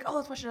I was like, oh,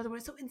 let's watch another one.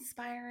 It's so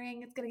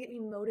inspiring. It's gonna get me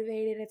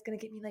motivated. It's gonna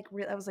get me like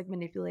real. I was like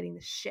manipulating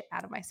the shit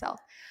out of myself.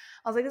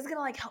 I was like, this is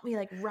gonna like help me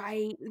like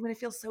write. I'm gonna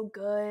feel so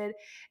good.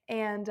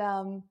 And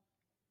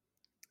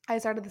I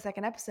started the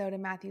second episode,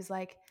 and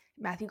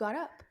Matthew got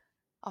up.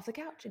 off the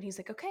couch. And he's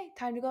like, okay,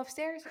 time to go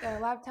upstairs. We got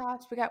our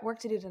laptops. We got work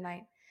to do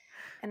tonight.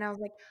 And I was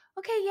like,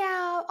 okay,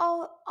 yeah,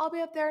 I'll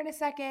be up there in a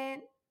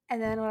second.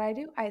 And then what I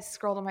do, I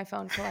scrolled on my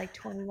phone for like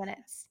 20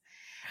 minutes.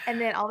 And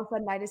then all of a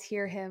sudden I just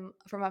hear him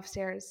from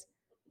upstairs,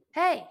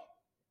 hey.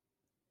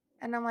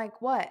 And I'm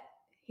like, what?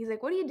 He's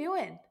like, what are you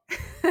doing?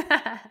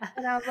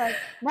 And I was like,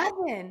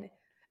 nothing.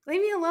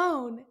 Leave me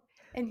alone.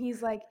 And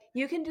he's like,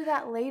 you can do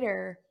that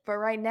later, but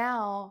right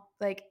now,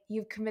 like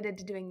you've committed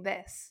to doing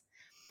this.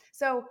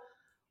 So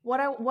what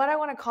I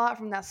want to call out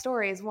from that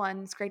story is,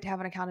 one, it's great to have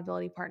an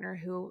accountability partner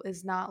who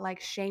is not like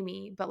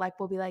shamey, but like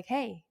will be like,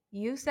 hey,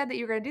 you said that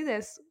you were gonna do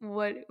this.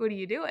 What are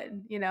you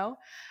doing? You know?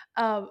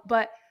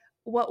 But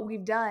what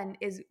we've done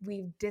is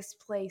we've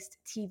displaced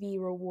TV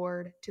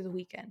reward to the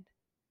weekend.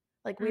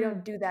 Like we don't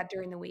Mm, do that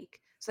during the week.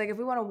 So like if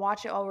we want to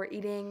watch it while we're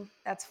eating,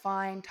 that's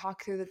fine.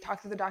 Talk through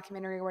the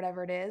documentary or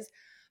whatever it is.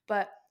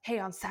 But hey,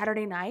 on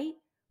Saturday night,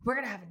 we're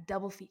gonna have a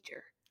double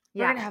feature.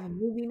 We're yeah. gonna have a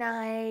movie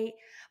night.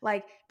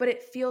 Like, but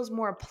it feels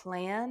more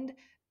planned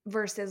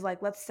versus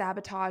like let's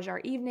sabotage our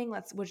evening.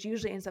 Which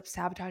usually ends up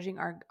sabotaging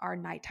our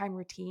nighttime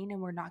routine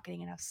and we're not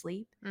getting enough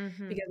sleep Hmm.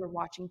 because we're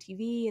watching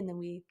TV and then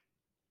we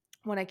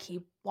want to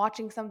keep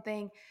watching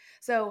something.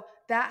 So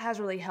that has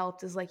really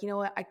helped is like, you know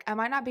what, I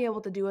might not be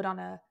able to do it on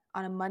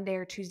a Monday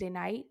or Tuesday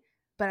night,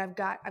 but I've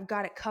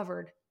got it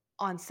covered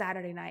on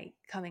Saturday night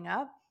coming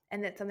up.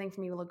 And that's something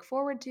for me to look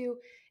forward to.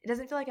 It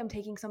doesn't feel like I'm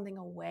taking something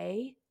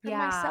away from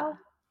Yeah. myself.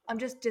 I'm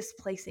just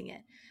displacing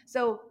it.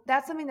 So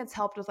that's something that's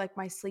helped with like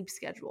my sleep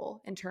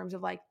schedule in terms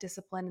of like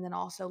discipline and then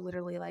also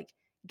literally like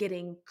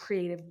getting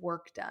creative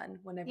work done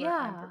whenever I'm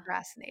Yeah.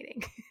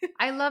 procrastinating.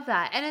 I love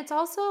that. And it's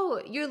also,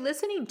 you're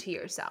listening to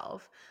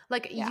yourself.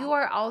 Like Yeah. you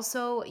are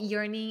also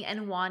yearning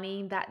and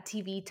wanting that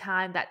TV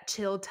time, that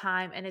chill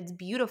time, and it's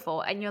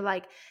beautiful. And you're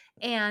like,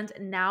 and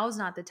now's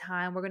not the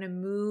time. We're going to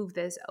move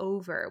this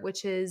over,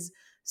 which is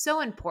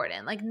so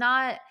important. Like,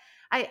 not,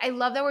 I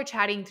love that we're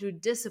chatting through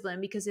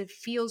discipline because it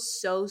feels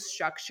so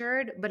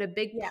structured, but a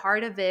big Yeah.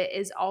 part of it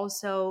is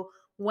also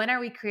when are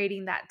we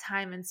creating that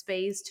time and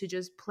space to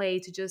just play,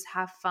 to just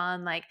have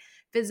fun? Like,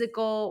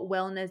 physical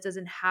wellness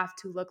doesn't have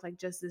to look like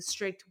just this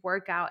strict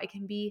workout. It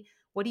can be,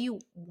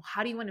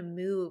 how do you want to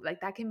move? Like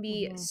that can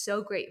be Mhm.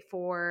 so great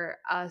for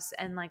us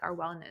and like our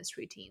wellness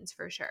routines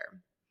for sure.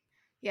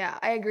 Yeah,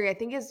 I agree. I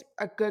think it's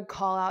a good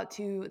call out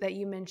too that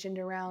you mentioned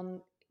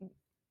around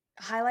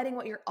highlighting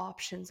what your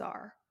options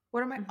are.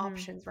 What are my Hmm.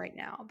 options right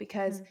now?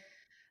 Because Hmm.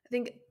 I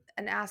think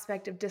an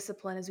aspect of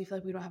discipline is we feel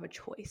like we don't have a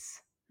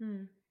choice.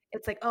 Hmm.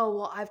 It's like, oh,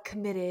 well, I've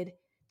committed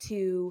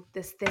to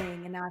this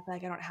thing and now I feel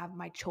like I don't have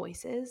my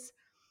choices.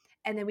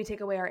 And then we take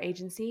away our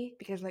agency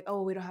because like,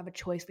 oh, we don't have a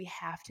choice. We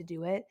have to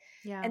do it.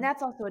 Yeah. And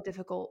that's also a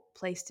difficult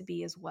place to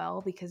be as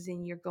well because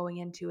then you're going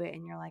into it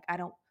and you're like, I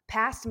don't,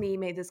 past me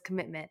made this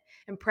commitment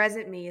and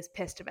present me is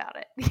pissed about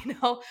it, you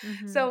know?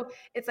 Hmm. So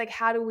it's like,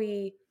 how do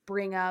we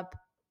bring up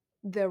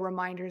the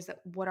reminders that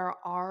what are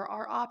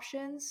our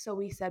options? So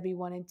we said we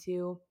wanted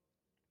to,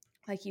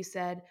 like you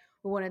said,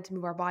 we wanted to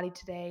move our body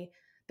today,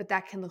 but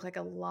that can look like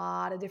a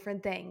lot of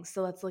different things.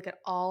 So let's look at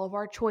all of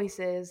our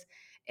choices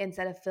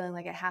instead of feeling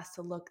like it has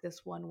to look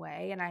this one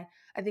way. And I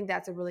think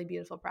that's a really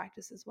beautiful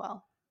practice as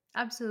well.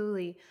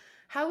 Absolutely.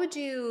 How would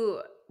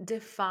you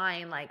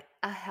define like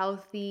a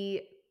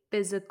healthy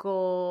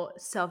physical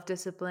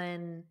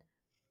self-discipline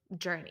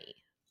journey?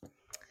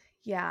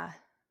 Yeah.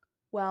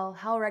 Well,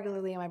 how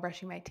regularly am I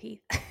brushing my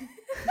teeth?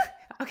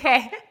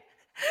 Okay.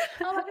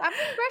 I'm like, I've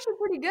been brushing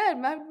pretty good.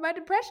 My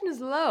depression is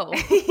low.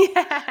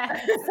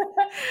 Yes.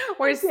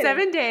 We're I'm kidding.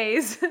 7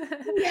 days.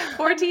 Yeah, I'm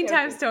 14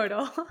 times joking.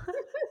 total.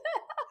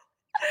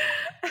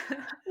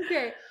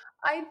 Okay.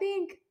 I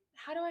think,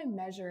 how do I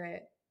measure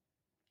it?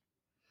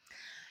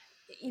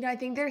 I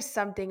think there's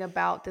something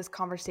about this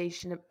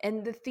conversation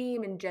and the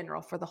theme in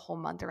general for the whole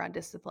month around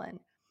discipline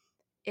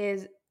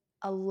is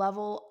a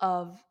level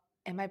of,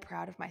 am I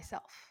proud of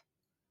myself?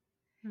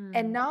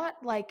 And Hmm. not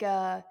like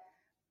a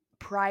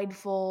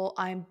prideful,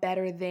 I'm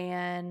better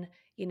than,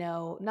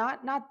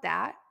 not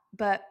that,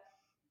 but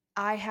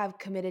I have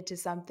committed to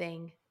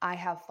something. I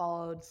have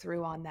followed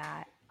through on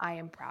that. I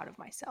am proud of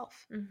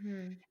myself.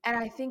 Mhm. And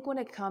I think when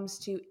it comes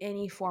to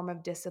any form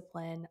of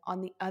discipline,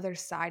 on the other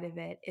side of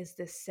it is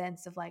this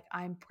sense of like,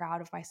 I'm proud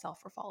of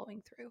myself for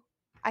following through.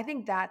 I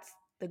think that's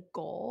the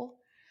goal.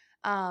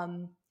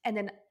 And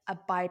then a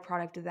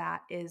byproduct of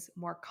that is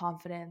more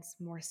confidence,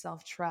 more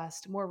self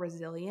trust, more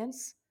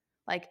resilience.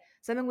 Like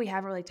something we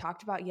haven't really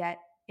talked about yet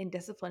in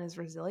discipline is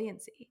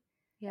resiliency.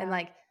 And Yeah.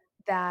 like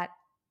that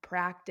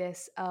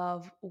practice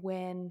of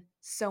when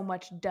so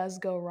much does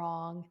go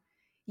wrong,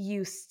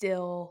 you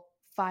still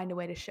find a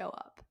way to show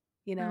up,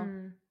 you know?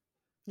 Mm.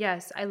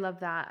 Yes, I love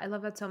that. I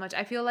love that so much.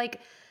 I feel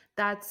like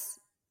that's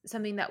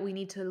something that we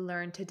need to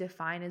learn to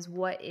define is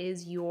what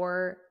is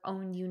your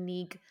own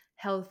unique,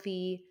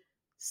 healthy,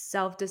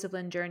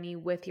 self-discipline journey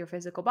with your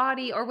physical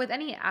body or with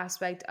any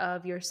aspect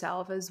of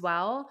yourself as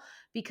well,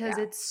 because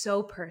Yeah. it's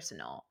so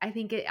personal. I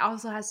think it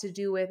also has to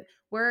do with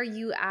where are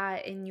you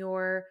at in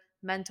your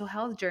mental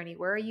health journey?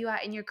 Where are you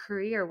at in your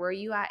career? Where are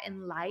you at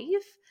in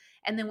life?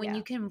 And then when Yeah.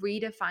 you can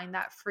redefine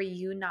that for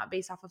you, not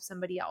based off of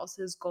somebody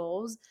else's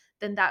goals,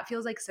 then that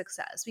feels like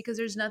success, because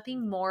there's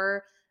nothing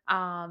more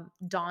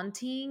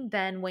daunting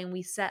than when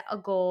we set a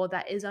goal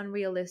that is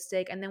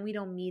unrealistic and then we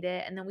don't meet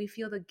it and then we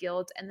feel the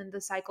guilt and then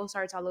the cycle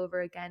starts all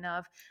over again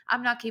of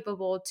I'm not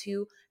capable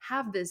to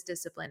have this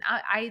discipline.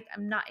 I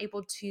am not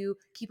able to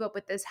keep up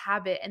with this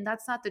habit. And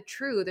that's not the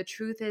truth. The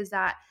truth is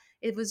that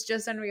it was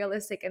just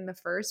unrealistic in the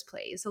first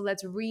place. So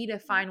let's Mhm.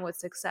 redefine what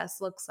success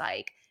looks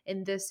like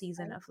in this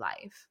season Right. of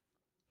life.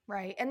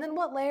 Right. And then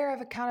what layer of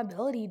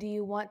accountability do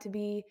you want to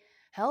be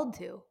held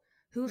to?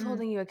 Who's Mm,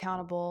 holding you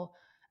accountable?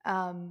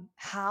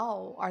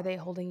 How are they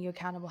holding you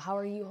accountable? How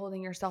are you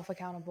holding yourself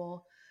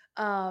accountable?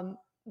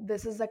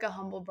 This is like a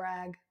humble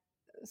brag.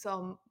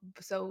 So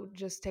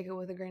just take it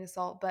with a grain of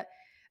salt. But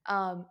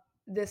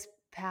this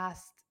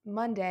past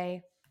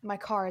Monday, my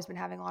car has been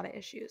having a lot of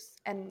issues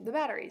and the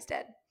battery's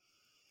dead.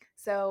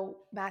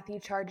 So Matthew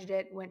charged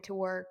it, went to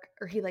work,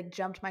 or he like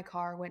jumped my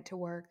car, went to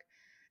work,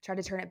 tried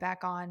to turn it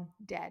back on,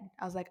 dead.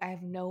 I was like, I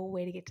have no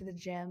way to get to the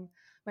gym.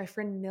 My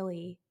friend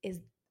Millie is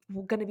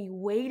going to be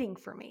waiting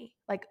for me.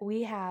 Like,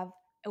 we have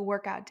a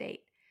workout date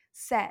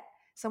set.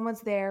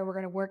 Someone's there. We're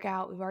going to work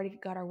out. We've already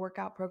got our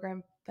workout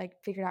program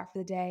like figured out for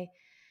the day.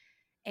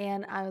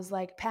 And I was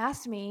like,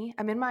 past me.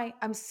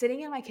 I'm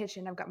sitting in my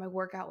kitchen. I've got my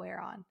workout wear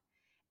on.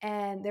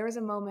 And there was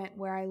a moment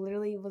where I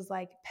literally was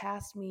like,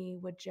 past me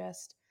would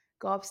just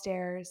go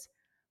upstairs,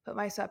 put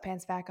my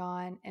sweatpants back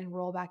on, and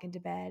roll back into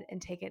bed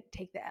and take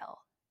the L.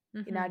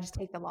 mm-hmm. Just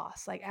take the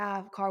loss. Like,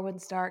 car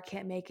wouldn't start,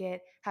 can't make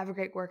it. Have a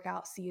great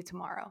workout. See you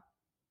tomorrow.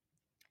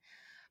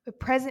 But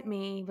present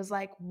me was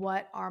like,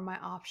 what are my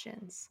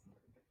options?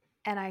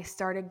 And I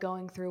started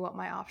going through what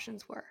my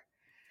options were.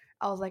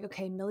 I was like,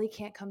 okay, Millie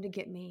can't come to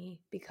get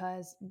me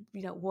because,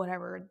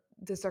 whatever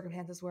the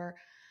circumstances were.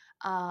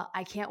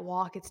 I can't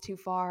walk, it's too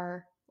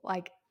far.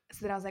 Like, so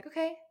then I was like,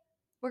 okay,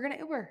 we're gonna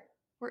Uber.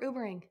 We're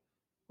Ubering.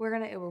 We're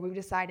gonna Uber. We've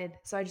decided.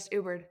 So I just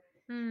Ubered.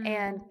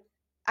 And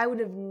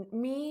Mm,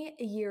 me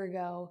a year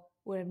ago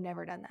would have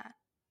never done that.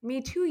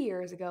 Me 2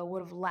 years ago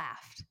would have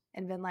laughed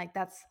and been like,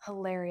 that's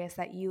hilarious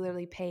that you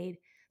literally paid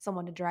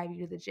someone to drive you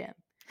to the gym.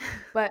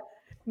 But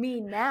me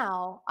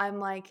now, I'm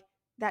like,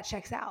 that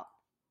checks out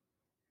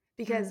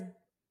because mm,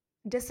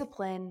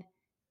 discipline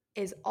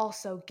is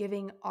also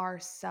giving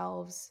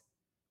ourselves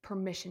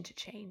permission to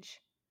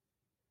change.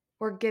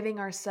 We're giving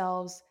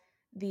ourselves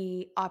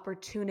the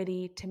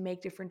opportunity to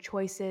make different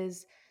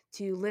choices,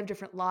 to live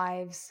different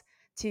lives,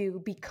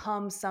 to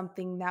become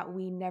something that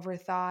we never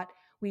thought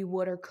we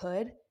would or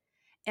could.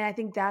 And I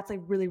think that's like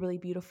really, really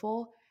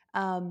beautiful.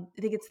 I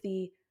think it's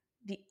the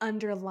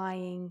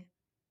underlying,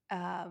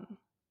 I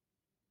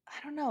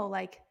don't know,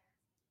 like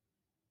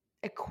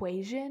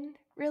equation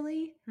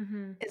really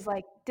mm-hmm. is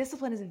like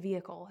discipline is a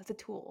vehicle, it's a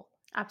tool.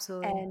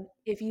 Absolutely. And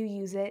if you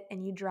use it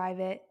and you drive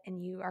it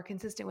and you are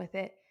consistent with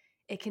it,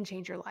 it can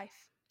change your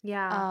life.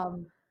 Yeah.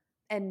 Um,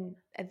 and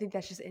I think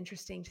that's just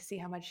interesting to see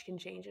how much can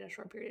change in a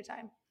short period of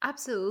time.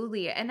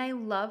 Absolutely. And I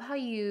love how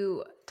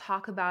you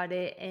talk about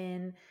it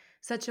in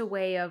such a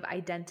way of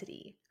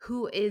identity.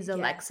 Who is Yes.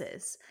 Alexis?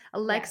 Yes.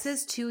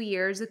 Alexis 2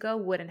 years ago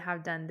wouldn't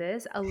have done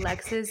this.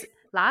 Alexis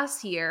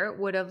last year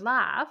would have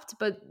laughed,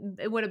 but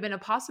it would have been a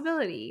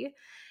possibility.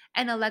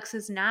 And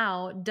Alexis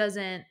now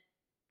doesn't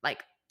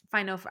like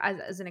find no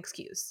as an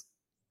excuse.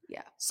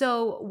 Yeah.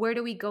 So, where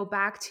do we go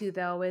back to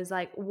though? Is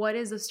like, what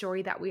is the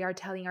story that we are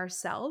telling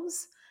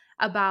ourselves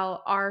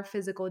about our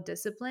physical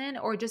discipline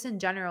or just in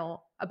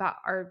general about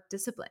our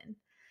discipline?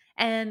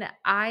 And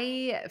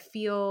I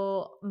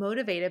feel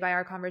motivated by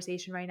our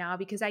conversation right now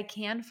because I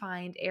can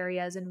find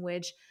areas in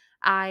which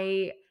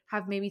I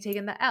have maybe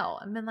taken the L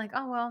and been like,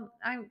 oh, well,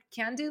 I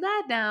can't do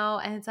that now.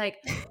 And it's like,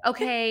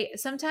 okay,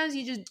 sometimes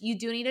you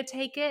do need to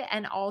take it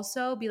and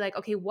also be like,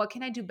 okay, what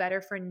can I do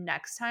better for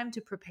next time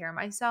to prepare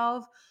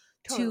myself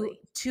Totally.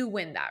 to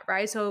win that,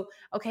 right? So,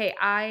 okay,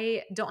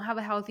 I don't have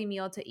a healthy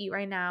meal to eat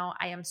right now.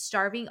 I am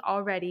starving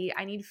already.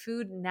 I need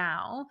food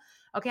now.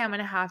 Okay, I'm going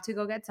to have to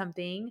go get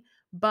something,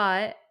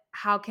 but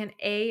how can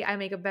I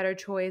make a better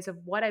choice of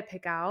what I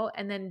pick out,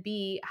 and then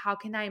B, how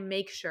can I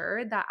make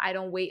sure that I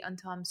don't wait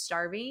until I'm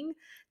starving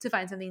to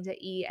find something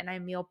to eat and I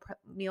meal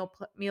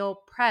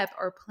prep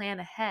or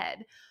plan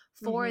ahead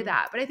for Mhm.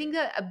 that. But I think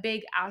that a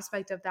big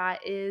aspect of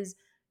that is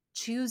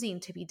choosing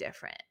to be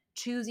different,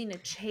 choosing to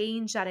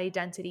change that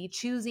identity,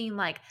 choosing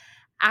like,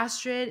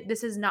 Astrid,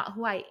 this is not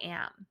who I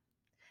am.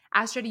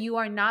 Astrid, you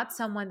are not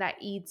someone that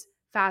eats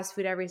fast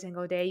food every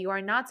single day. You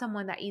are not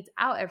someone that eats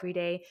out every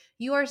day.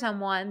 You are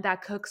someone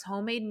that cooks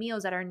homemade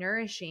meals that are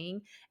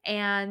nourishing.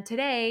 And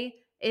today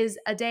is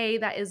a day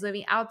that is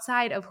living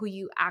outside of who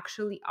you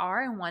actually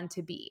are and want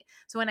to be.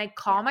 So when I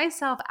call Yeah.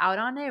 myself out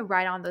on it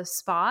right on the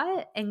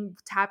spot and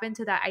tap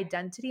into that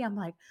identity, I'm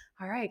like,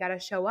 all right, I got to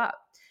show up.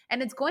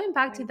 And it's going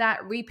back to Right. that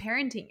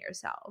reparenting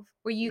yourself,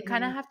 where you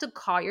kind of Mhm. have to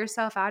call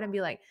yourself out and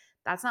be like,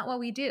 that's not what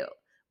we do.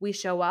 We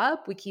show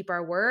up, we keep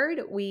our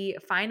word, we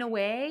find a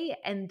way,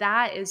 and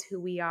that is who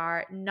we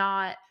are,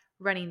 not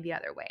running the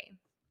other way.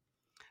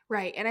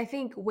 Right. And I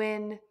think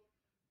when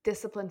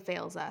discipline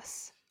fails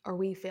us, or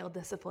we fail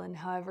discipline,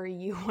 however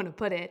you want to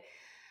put it,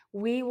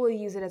 we will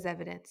use it as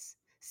evidence.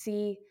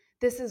 See,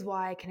 this is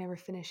why I can never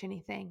finish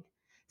anything.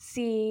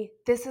 See,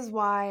 this is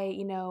why,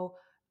 no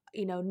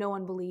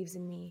one believes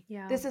in me.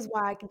 Yeah. This is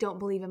why I don't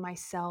believe in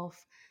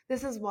myself.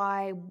 This is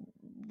why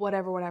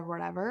whatever, whatever,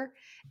 whatever.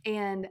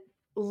 And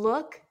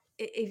look,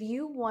 if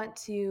you want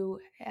to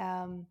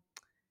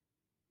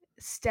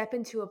step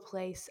into a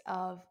place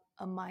of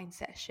a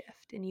mindset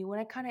shift and you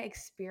want to kind of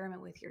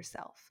experiment with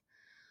yourself,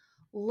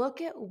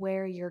 look at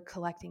where you're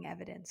collecting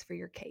evidence for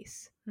your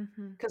case.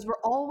 Hmm. Because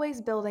we're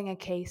always building a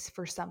case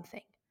for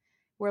something.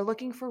 We're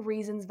looking for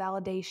reasons,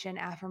 validation,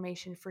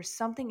 affirmation for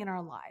something in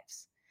our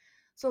lives.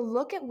 So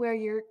look at where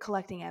you're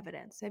collecting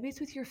evidence. Maybe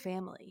it's with your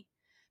family.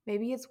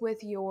 Maybe it's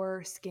with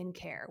your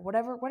skincare,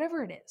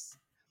 whatever it is.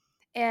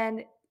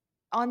 And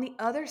on the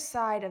other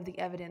side of the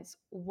evidence,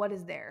 what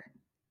is there?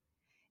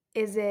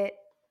 Is it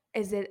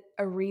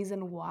a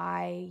reason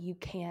why you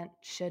can't,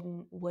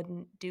 shouldn't,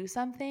 wouldn't do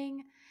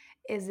something?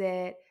 Is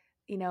it,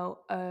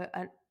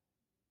 a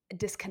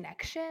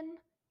disconnection?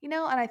 And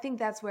I think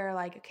that's where,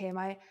 like, okay,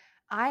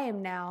 I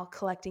am now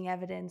collecting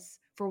evidence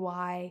for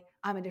why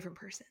I'm a different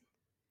person.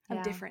 I'm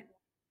Yeah. different.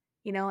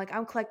 Like,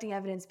 I'm collecting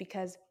evidence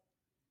because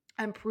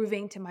I'm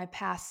proving to my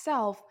past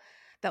self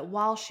that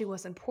while she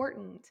was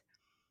important,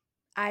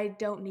 I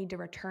don't need to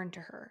return to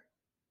her.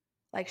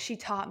 Like, she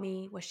taught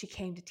me what she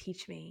came to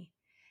teach me,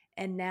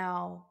 and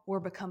now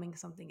we're becoming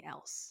something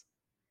else.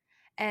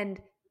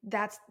 And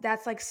that's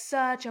like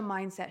such a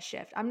mindset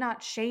shift. I'm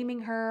not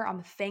shaming her,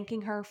 I'm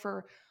thanking her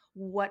for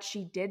what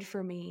she did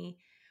for me,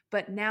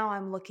 but now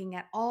I'm looking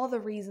at all the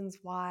reasons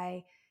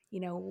why,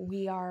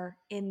 we are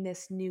in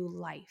this new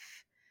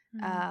life,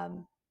 Mm.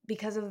 um,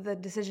 because of the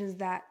decisions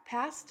that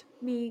past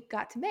me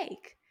got to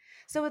make.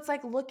 So it's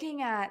like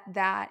looking at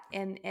that,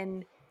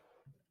 and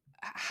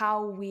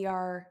how we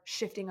are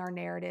shifting our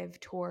narrative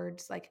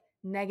towards like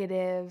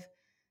negative,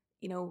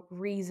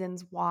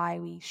 reasons why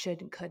we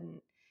should and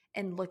couldn't,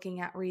 and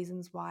looking at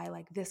reasons why,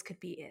 like, this could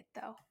be it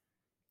though.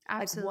 Like,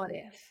 what Absolutely.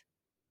 if?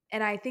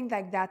 And I think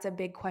that that's a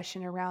big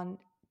question around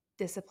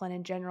discipline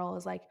in general,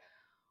 is like,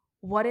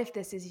 what if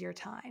this is your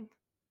time?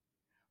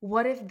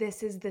 What if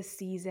this is the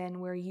season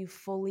where you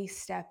fully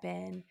step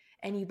in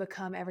and you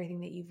become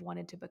everything that you've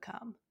wanted to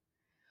become?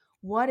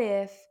 What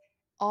if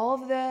all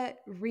of the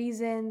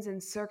reasons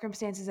and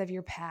circumstances of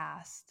your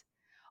past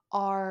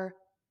are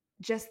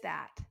just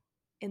that,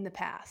 in the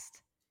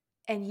past,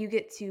 and you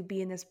get to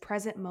be in this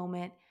present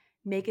moment,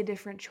 make a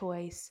different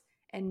choice,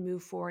 and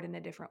move forward in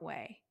a different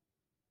way?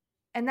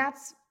 And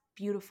that's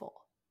beautiful.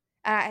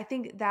 I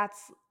think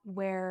that's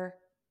where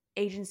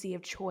agency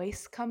of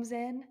choice comes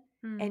in.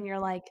 Mm. And you're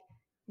like,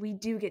 we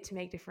do get to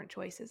make different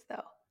choices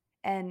though.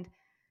 And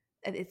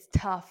it's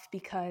tough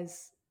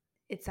because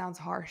it sounds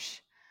harsh,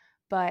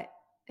 but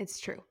it's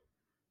true.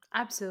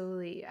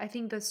 Absolutely. I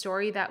think the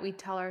story that we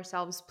tell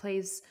ourselves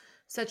plays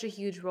such a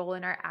huge role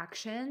in our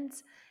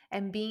actions,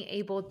 and being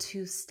able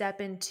to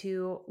step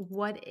into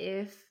what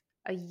if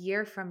a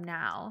year from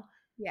now,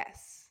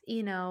 Yes.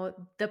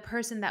 the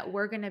person that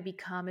we're going to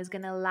become is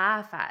going to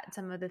laugh at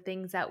some of the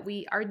things that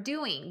we are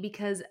doing,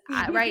 because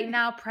right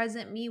now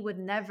present me would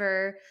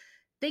never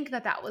think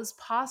that that was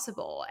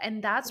possible.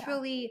 And that's Yeah.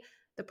 really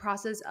the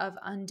process of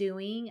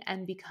undoing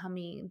and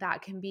becoming,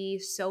 that can be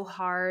so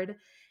hard,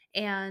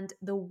 and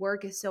the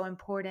work is so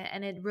important,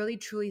 and it really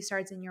truly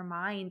starts in your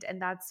mind.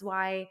 And that's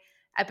why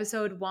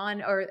episode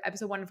 1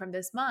 from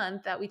this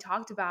month that we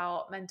talked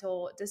about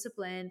mental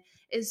discipline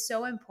is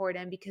so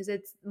important, because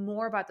it's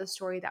more about the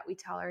story that we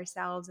tell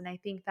ourselves. And I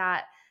think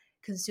that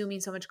consuming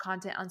so much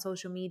content on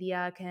social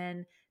media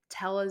can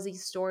tell us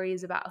these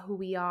stories about who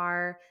we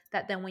are,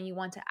 that then when you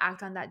want to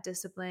act on that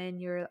discipline,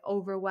 you're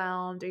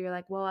overwhelmed, or you're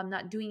like, well, I'm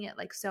not doing it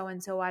like so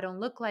and so, I don't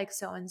look like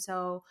so and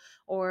so,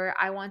 or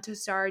I want to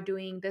start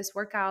doing this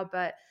workout,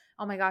 but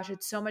oh my gosh,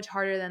 it's so much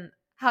harder than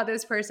how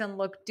this person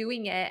looked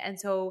doing it. And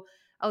so,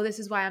 oh, this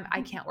is why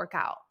I can't work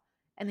out.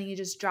 And then you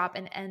just drop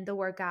and end the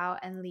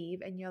workout and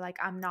leave, and you're like,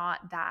 I'm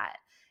not that.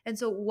 And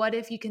so what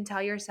if you can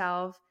tell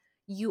yourself,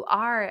 you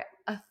are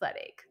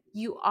athletic,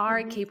 you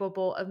are Mhm.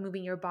 capable of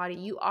moving your body,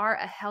 you are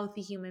a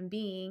healthy human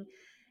being,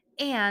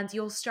 and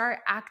you'll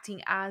start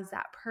acting as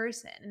that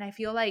person. And I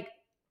feel like,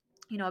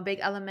 a big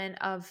element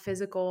of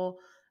physical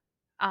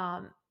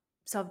um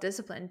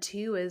self-discipline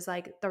too is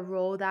like the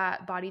role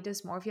that body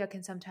dysmorphia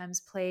can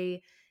sometimes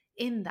play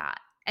in that.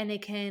 And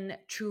it can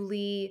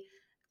truly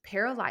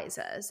paralyze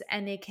us,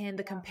 and it can,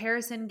 the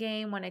comparison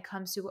game when it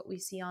comes to what we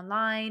see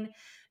online,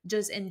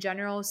 just in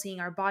general, seeing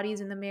our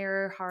bodies in the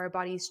mirror, how our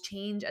bodies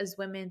change as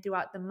women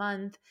throughout the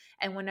month.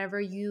 And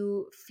whenever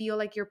you feel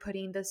like you're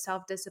putting the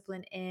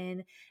self-discipline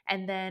in,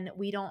 and then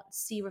we don't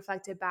see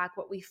reflected back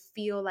what we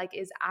feel like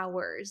is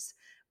ours,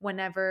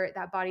 whenever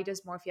that body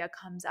dysmorphia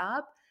comes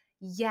up,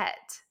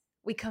 yet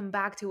we come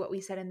back to what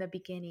we said in the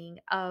beginning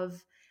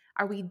of,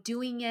 are we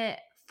doing it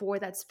for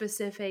that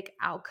specific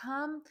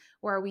outcome,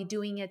 or are we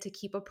doing it to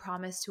keep a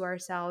promise to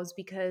ourselves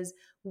because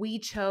we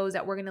chose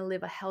that we're going to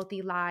live a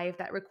healthy life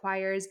that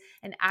requires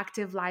an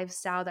active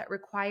lifestyle, that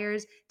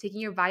requires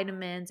taking your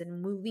vitamins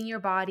and moving your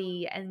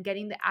body and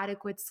getting the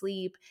adequate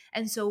sleep?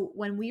 And so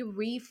when we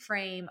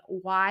reframe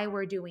why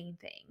we're doing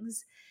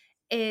things,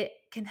 it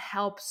can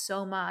help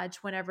so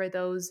much whenever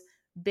those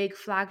big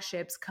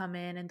flagships come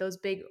in and those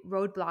big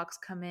roadblocks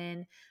come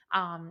in,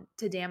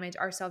 to damage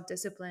our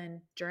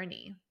self-discipline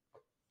journey.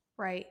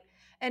 Right.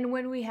 And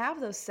when we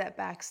have those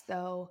setbacks,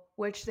 though,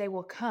 which they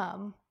will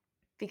come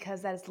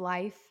because that is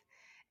life,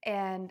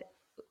 and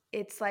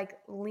it's like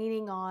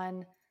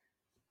leaning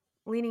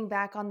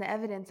back on the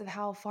evidence of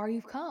how far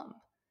you've come.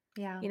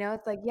 Yeah.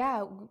 It's like,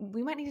 yeah,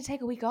 we might need to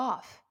take a week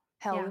off.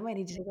 Hell, we Yeah. might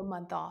need to take a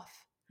month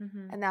off,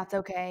 Hmm. and that's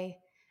okay.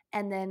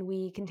 And then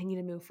we continue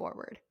to move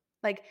forward.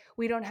 Like,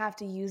 we don't have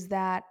to use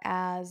that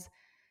as,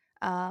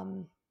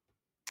 um,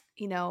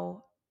 you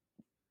know,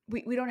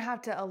 we don't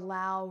have to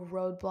allow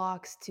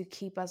roadblocks to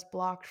keep us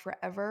blocked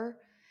forever.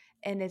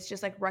 And it's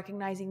just like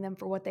recognizing them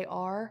for what they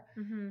are,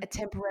 Hmm. a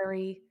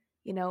temporary,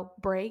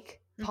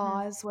 break, Hmm.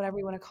 pause, whatever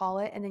you want to call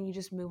it, and then you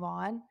just move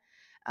on.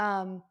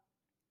 Um,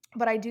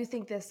 but I do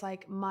think this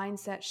like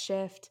mindset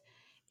shift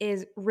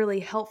is really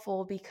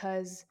helpful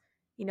because,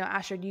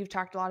 Asher, you've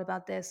talked a lot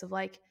about this of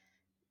like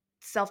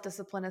self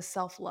discipline is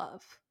self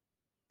love.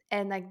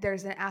 And like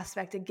there's an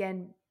aspect,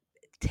 again,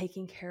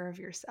 taking care of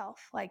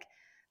yourself, like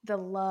the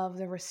love,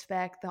 the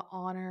respect, the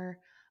honor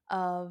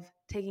of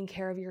taking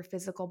care of your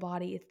physical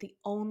body. It's the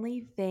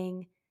only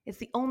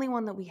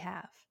one that we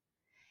have.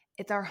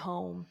 It's our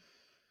home,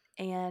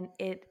 and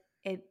it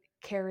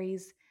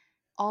carries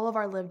all of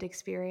our lived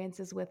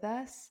experiences with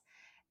us.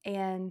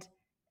 And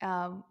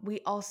we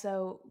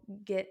also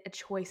get a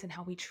choice in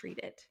how we treat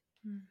it.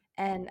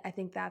 And I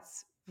think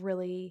that's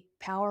really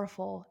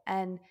powerful.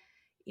 And,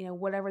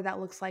 whatever that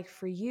looks like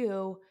for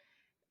you,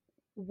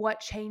 what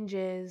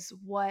changes,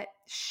 what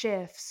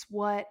shifts,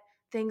 what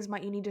things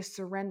might you need to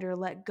surrender,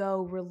 let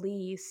go,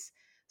 release,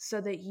 so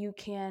that you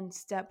can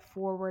step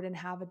forward and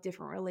have a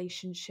different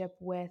relationship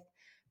with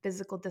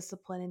physical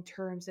discipline in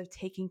terms of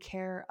taking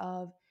care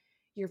of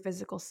your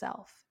physical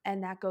self.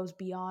 And that goes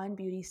beyond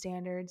beauty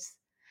standards,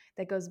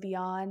 that goes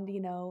beyond,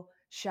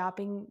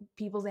 shopping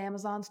people's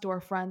Amazon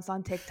storefronts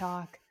on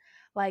TikTok.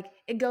 Like,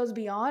 it goes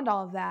beyond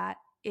all of that.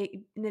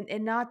 And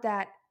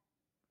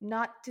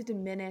not to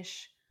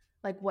diminish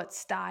like what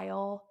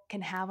style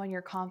can have on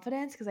your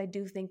confidence, because I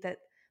do think that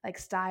like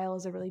style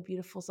is a really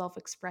beautiful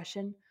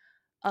self-expression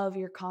of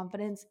your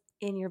confidence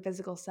in your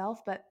physical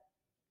self, but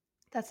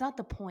that's not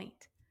the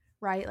point,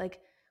 right? Like,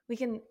 we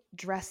can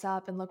dress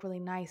up and look really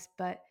nice,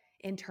 but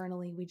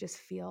internally we just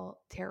feel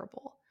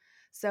terrible.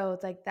 So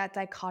it's like that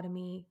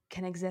dichotomy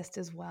can exist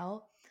as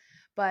well.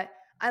 But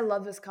I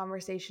love this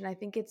conversation. I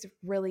think it's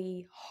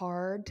really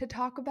hard to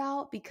talk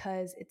about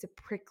because it's a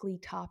prickly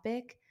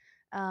topic,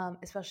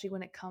 especially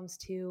when it comes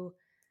to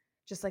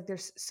just like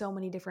there's so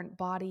many different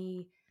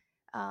body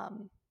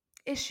um,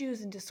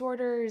 issues and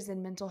disorders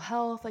and mental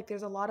health. Like,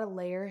 there's a lot of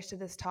layers to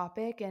this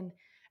topic. And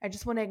I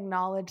just want to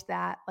acknowledge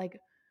that, like,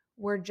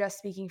 we're just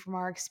speaking from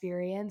our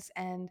experience.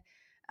 And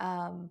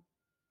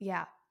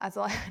yeah, that's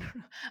all.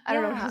 I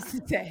don't know what Yeah. else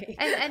to say.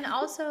 And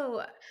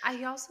also,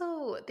 I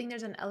also think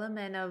there's an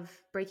element of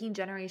breaking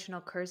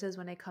generational curses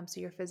when it comes to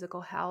your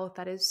physical health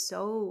that is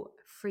so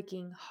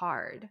freaking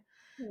hard.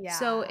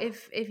 So Yeah.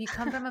 if you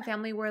come from a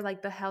family where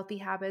like the healthy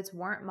habits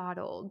weren't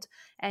modeled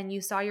and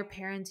you saw your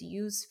parents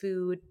use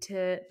food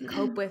to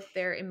cope with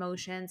their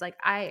emotions, like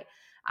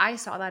I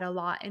saw that a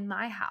lot in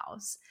my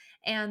house.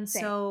 And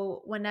Same.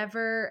 so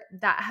whenever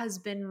that has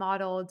been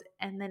modeled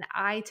and then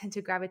I tend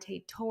to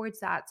gravitate towards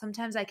that,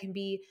 sometimes I can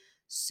be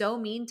so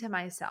mean to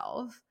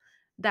myself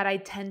that I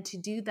tend to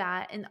do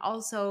that. And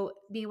also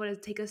being able to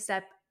take a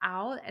step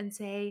out and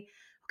say,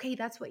 okay,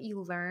 that's what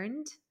you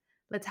learned.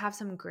 Let's have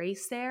some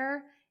grace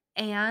there.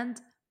 And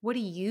what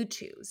do you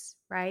choose,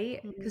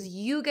 right? Because Mhm.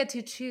 you get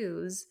to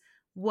choose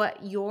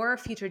what your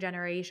future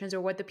generations or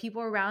what the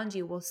people around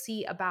you will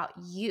see about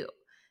you.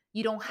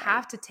 You don't Right.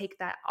 have to take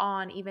that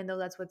on, even though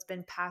that's what's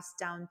been passed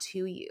down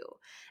to you.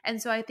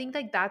 And so I think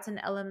like that's an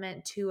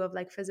element too of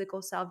like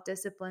physical self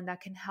discipline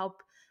that can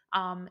help,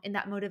 in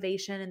that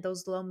motivation and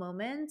those low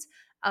moments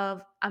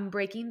of I'm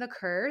breaking the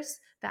curse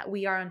that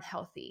we are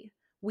unhealthy.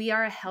 We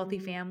are a healthy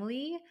Mhm.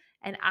 family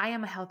and I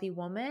am a healthy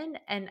woman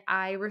and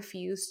I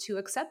refuse to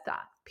accept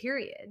that,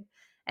 period.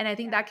 And I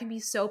think Yeah. that can be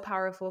so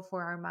powerful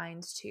for our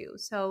minds too.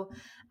 So,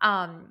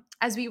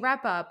 as we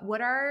wrap up,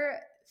 what are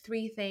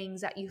three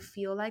things that you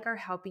feel like are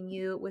helping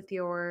you with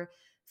your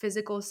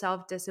physical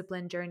self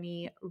discipline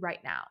journey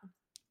right now?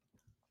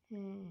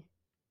 Hmm.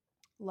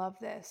 Love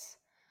this.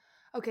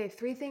 Okay,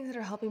 three things that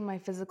are helping my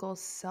physical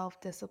self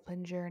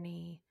discipline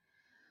journey.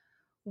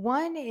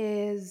 One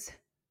is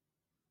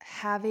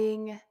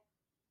having,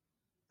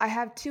 I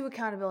have two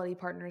accountability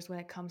partners when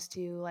it comes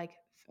to like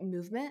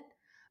movement.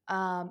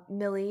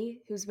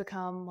 Millie, who's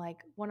become like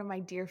one of my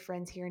dear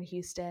friends here in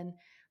Houston,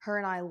 her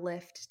and I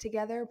lift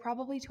together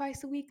probably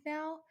twice a week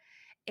now.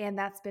 And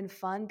that's been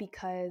fun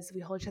because we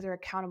hold each other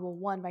accountable,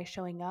 one, by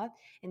showing up,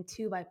 and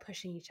two, by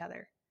pushing each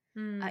other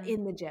Mm.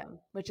 in the gym,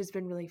 which has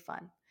been really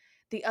fun.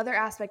 The other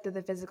aspect of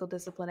the physical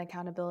discipline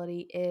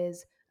accountability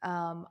is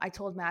I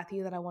told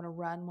Matthew that I want to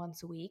run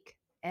once a week,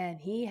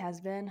 and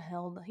he's been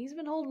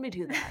holding me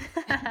to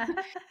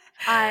that.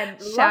 I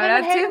love Shout him and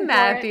out hate to him for it.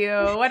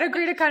 Matthew. What a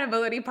great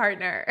accountability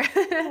partner.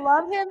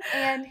 Love him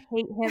and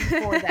hate him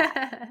for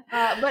that.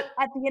 But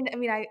at the end, I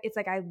mean, it's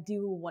like I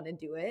do want to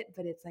do it,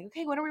 but it's like,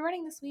 okay, what are we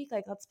running this week?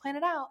 Like, let's plan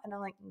it out. And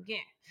I'm like,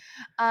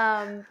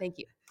 yeah. Thank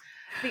you.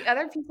 The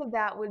other piece of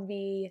that would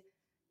be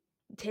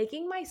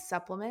taking my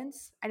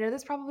supplements. I know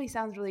this probably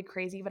sounds really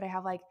crazy, but I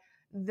have like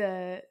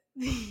the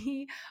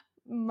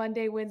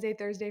Monday, Wednesday,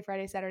 Thursday,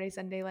 Friday, Saturday,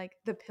 Sunday, like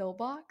the pill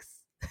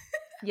box.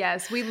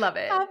 Yes, we love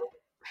it. Have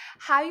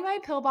Having my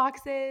pill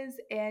boxes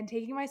and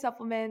taking my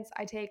supplements.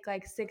 I take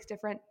like 6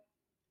 different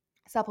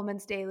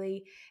supplements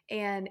daily,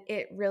 and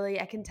it really,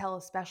 I can tell,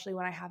 especially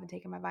when I haven't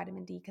taken my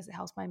vitamin D, because it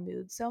helps my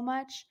mood so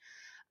much.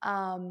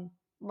 Um,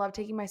 Love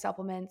taking my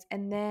supplements.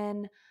 And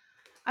then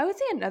I would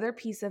say another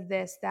piece of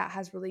this that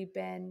has really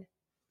been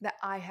that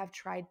I have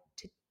tried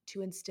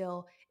to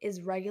instill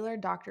is regular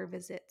doctor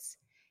visits.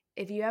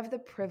 If you have the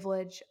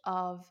privilege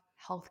of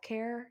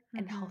healthcare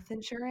and Mhm. health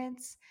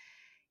insurance,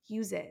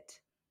 use it.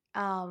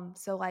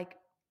 So like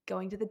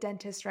going to the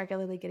dentist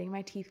regularly, getting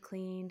my teeth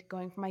cleaned,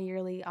 going for my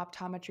yearly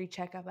optometry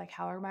checkup, like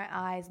how are my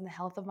eyes and the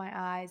health of my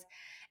eyes,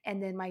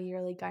 and then my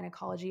yearly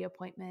gynecology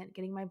appointment,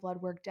 getting my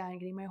blood work done,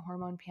 getting my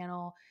hormone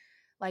panel,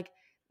 like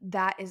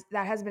that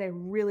has been a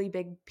really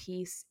big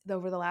piece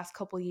over the last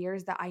couple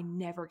years that I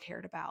never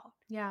cared about.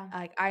 Yeah.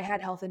 Like I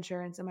had health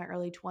insurance in my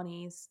early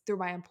 20s through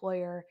my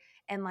employer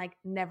and like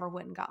never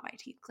went and got my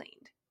teeth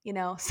cleaned, you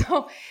know?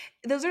 So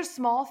those are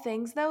small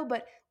things though,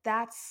 but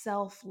that's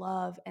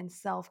self-love and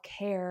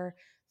self-care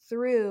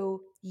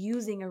through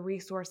using a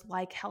resource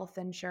like health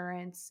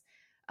insurance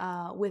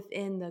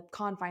within the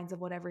confines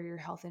of whatever your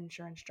health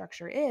insurance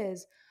structure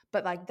is.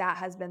 But like that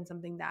has been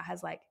something that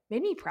has like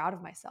made me proud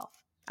of myself.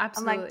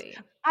 I'm like, Absolutely.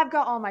 I've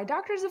got all my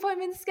doctor's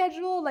appointments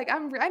scheduled. Like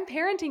I'm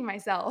parenting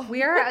myself.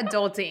 We are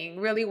adulting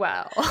really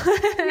well. Yeah,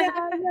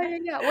 yeah, yeah,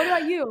 yeah. What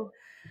about you?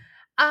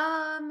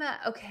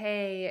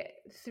 Okay,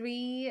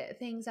 3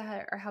 things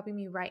that are helping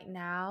me right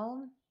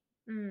now.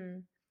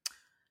 Mm.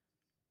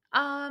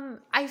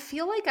 I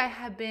feel like I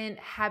have been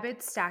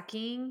habit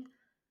stacking,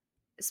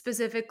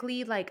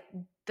 specifically like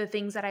the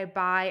things that I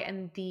buy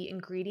and the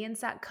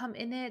ingredients that come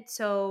in it.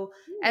 So,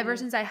 ever Hmm.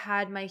 since I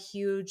had my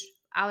huge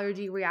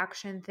allergy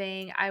reaction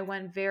thing, I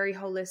went very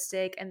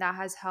holistic, and that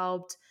has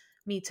helped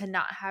me to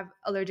not have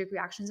allergic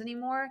reactions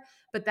anymore.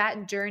 But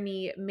that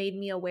journey made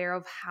me aware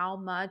of how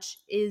much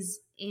is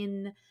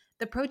in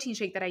the protein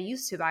shake that I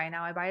used to buy.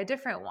 Now I buy a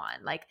different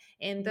one, like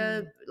in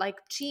the Mm. like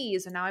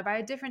cheese, and now I buy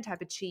a different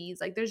type of cheese.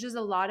 Like there's just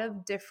a lot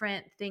of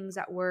different things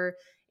that were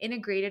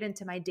integrated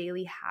into my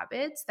daily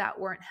habits that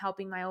weren't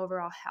helping my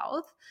overall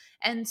health.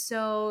 And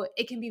so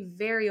it can be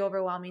very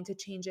overwhelming to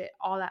change it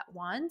all at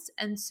once.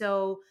 And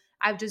so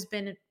I've just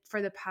been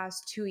for the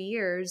past 2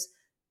 years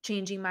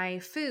changing my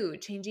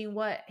food, changing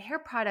what hair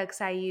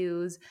products I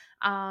use,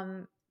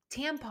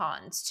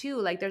 tampons too.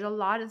 Like there's a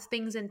lot of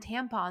things in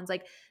tampons.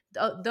 Like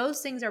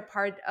those things are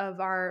part of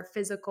our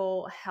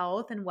physical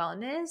health and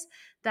wellness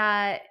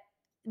that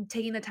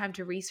taking the time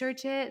to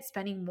research it,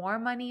 spending more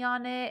money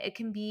on it, it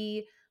can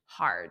be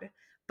hard.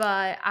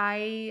 But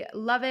I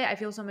love it. I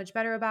feel so much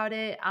better about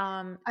it.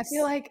 I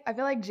feel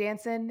like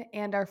Jansen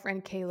and our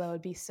friend Kayla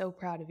would be so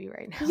proud of you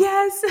right now.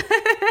 Yes.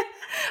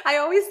 I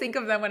always think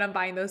of them when I'm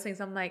buying those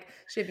things. I'm like,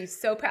 should be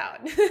so proud.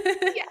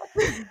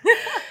 Yes.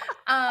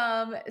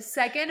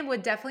 Second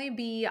would definitely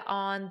be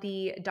on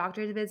the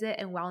doctor's visit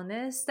and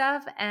wellness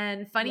stuff.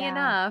 And funny Yeah.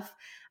 enough,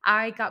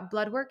 I got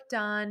blood work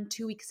done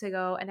 2 weeks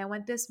ago, and I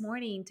went this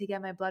morning to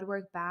get my blood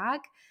work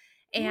back.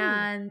 Mm.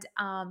 And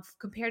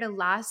compared to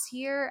last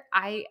year,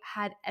 I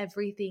had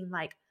everything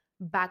like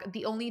back.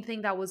 The only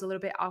thing that was a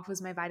little bit off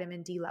was my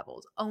vitamin D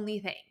levels. Only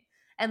thing.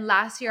 And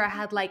last year I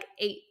had like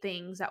 8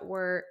 things that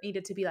were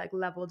needed to be like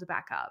leveled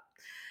back up.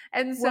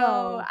 And so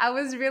Whoa. I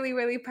was really,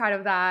 really proud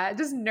of that.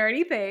 Just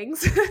nerdy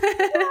things. Yeah,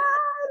 I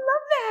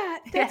love that.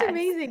 That's Yes.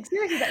 amazing.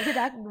 Seriously,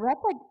 that's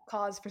like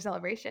cause for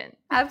celebration.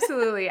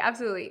 Absolutely,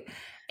 absolutely.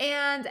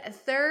 And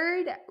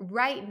third,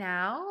 right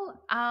now,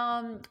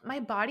 my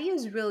body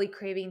is really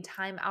craving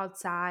time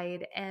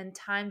outside and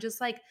time just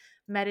like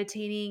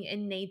meditating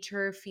in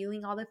nature,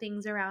 feeling all the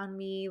things around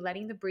me,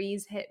 letting the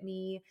breeze hit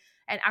me.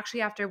 And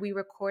actually, after we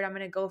record, I'm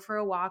going to go for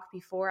a walk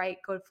before I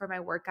go for my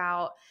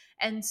workout.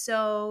 And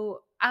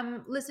so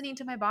I'm listening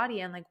to my body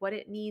and like what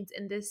it needs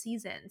in this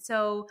season.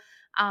 So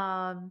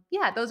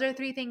yeah, those are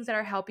 3 things that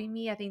are helping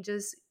me. I think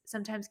just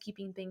sometimes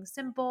keeping things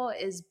simple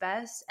is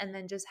best, and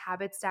then just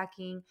habit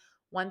stacking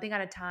one thing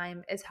at a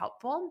time is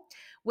helpful.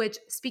 Which,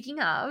 speaking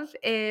of,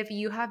 if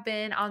you have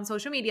been on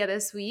social media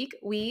this week,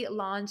 we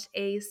launched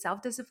a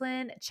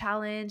self-discipline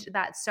challenge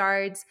that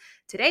starts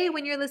today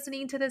when you're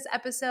listening to this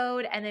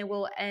episode, and it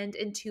will end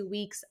in 2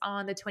 weeks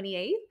on the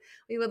 28th.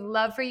 We would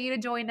love for you to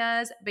join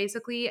us.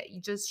 Basically, you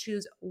just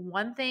choose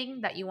one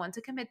thing that you want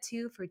to commit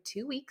to for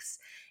 2 weeks,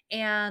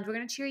 and we're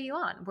going to cheer you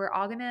on. We're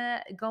all going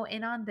to go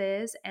in on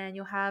this, and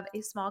you'll have a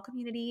small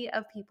community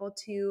of people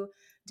to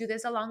do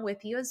this along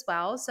with you as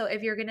well. So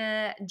if you're going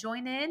to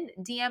join in,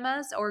 DM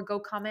us or go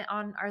comment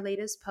on our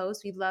latest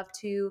post. We'd love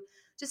to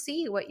just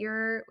see what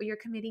you're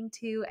committing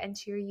to and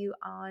cheer you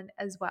on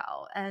as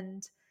well. And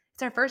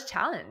it's our first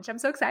challenge. I'm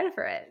so excited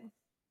for it.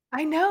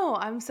 I know.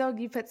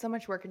 You put so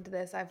much work into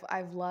this.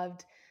 I've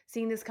loved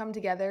seeing this come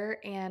together,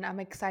 and I'm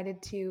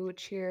excited to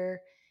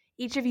cheer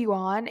each of you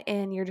on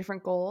in your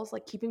different goals.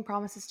 Like, keeping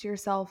promises to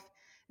yourself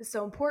is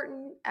so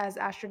important. As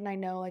Astrid and I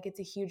know, like, it's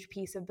a huge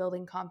piece of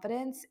building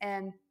confidence.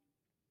 And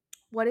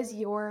what is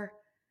your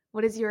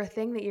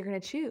thing that you're going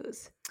to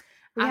choose?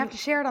 We have to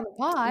share it on the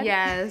pod.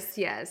 Yes.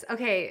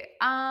 Okay.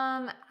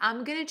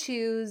 I'm gonna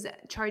choose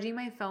charging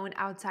my phone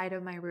outside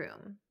of my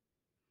room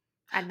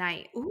at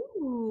night.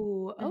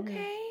 Ooh, Mhm.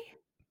 okay.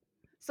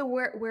 So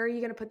where are you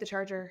going to put the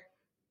charger?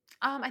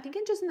 I think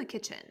it's just in the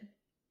kitchen.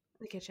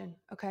 The kitchen.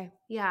 Okay.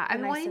 Yeah, A I've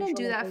been nice wanting to central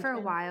do that for a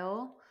location.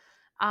 while.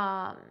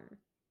 Um,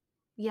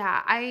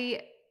 yeah,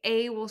 I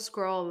will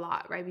scroll a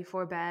lot right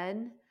before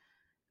bed.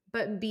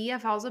 But B,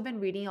 I've also been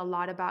reading a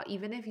lot about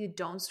even if you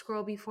don't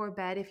scroll before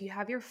bed, if you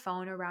have your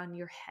phone around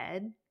your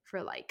head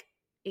for like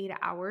 8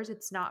 hours,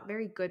 it's not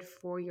very good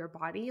for your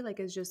body. Like,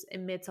 it just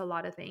emits a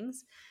lot of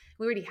things.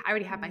 I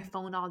already have my Mm,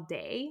 phone all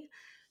day.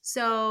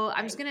 So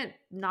I'm just right. gonna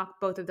knock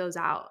both of those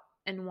out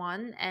in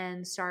one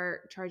and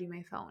start charging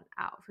my phone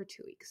out for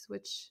 2 weeks,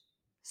 which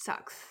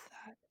sucks.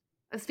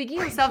 Speaking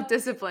of self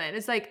discipline,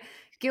 it's like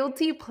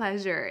guilty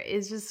pleasure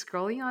is just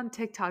scrolling on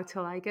TikTok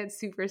till I get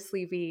super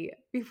sleepy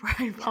before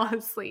I fall Yeah.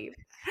 asleep.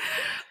 I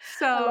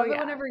So, love it yeah.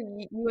 whenever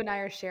you and I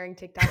are sharing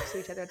TikToks to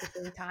each other at the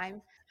same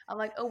time. I'm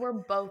like, "Oh, we're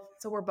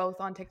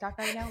both on TikTok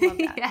right now." Love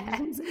that.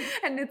 Yes.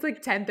 And it's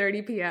like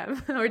 10:30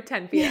 PM or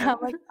 10 Yeah, PM.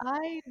 I'm like,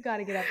 "I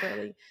gotta get up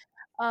early."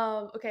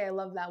 Okay, I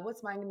love that.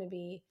 What's mine gonna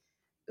be?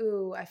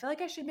 Ooh, I feel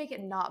like I should make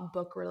it not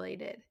book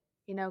related,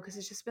 because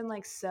it's just been,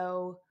 like,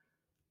 so,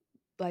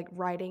 like,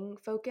 writing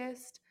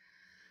focused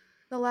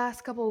the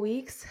last couple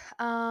weeks.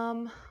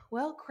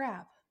 Well,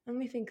 crap. Let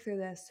me think through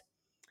this.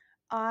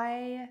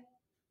 I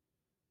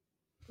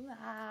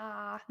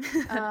ah,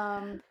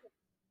 um,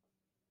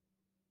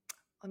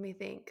 let me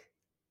think.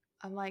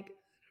 I'm, like,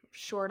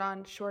 short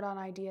on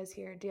ideas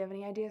here. Do you have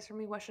any ideas for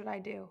me? What should I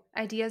do?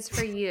 Ideas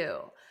for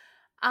you.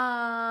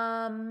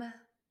 Um,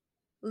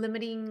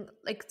 Limiting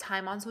like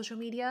time on social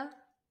media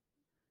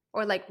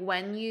or like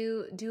when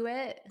you do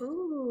it.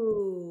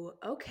 Ooh,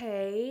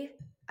 okay.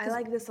 I 'Cause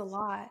like this a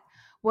lot.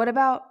 What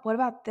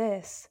about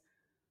this?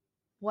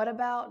 What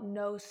about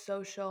no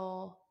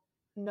social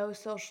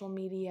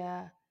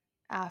media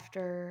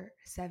after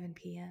 7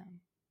 p.m.?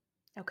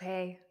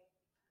 okay,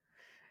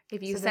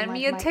 if you So then, send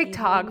me like, a my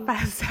TikTok evening.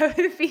 past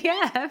 7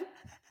 PM,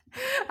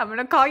 I'm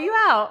gonna call you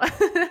out.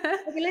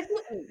 Okay, let's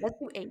do 8. Let's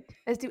do 8.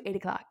 Let's do 8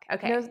 o'clock.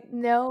 Okay.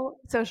 No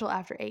social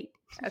after 8.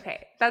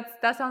 Okay.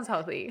 That sounds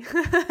healthy.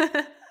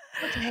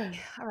 Okay.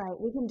 All right.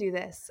 We can do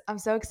this. I'm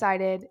so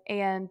excited.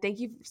 And thank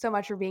you so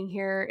much for being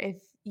here.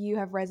 If you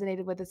have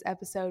resonated with this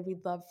episode,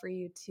 we'd love for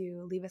you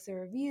to leave us a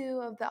review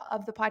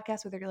of the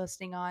podcast, whether you're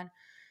listening on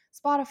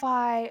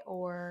Spotify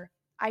or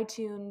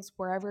iTunes,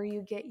 wherever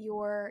you get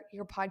your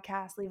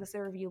podcast. Leave us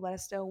a review. Let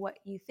us know what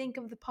you think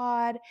of the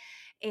pod,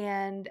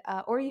 and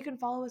or you can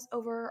follow us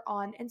over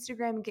on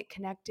Instagram and get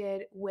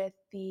connected with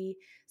the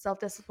self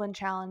discipline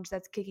challenge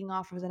that's kicking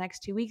off for the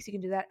next 2 weeks. You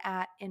can do that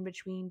at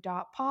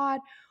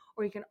inbetween.pod,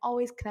 or you can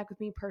always connect with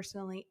me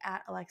personally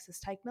at Alexis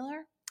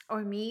Teichmiller.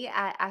 Or me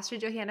at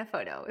Astrid Johanna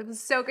Photo. It was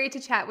so great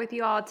to chat with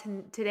you all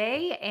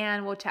today,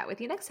 and we'll chat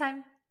with you next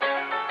time.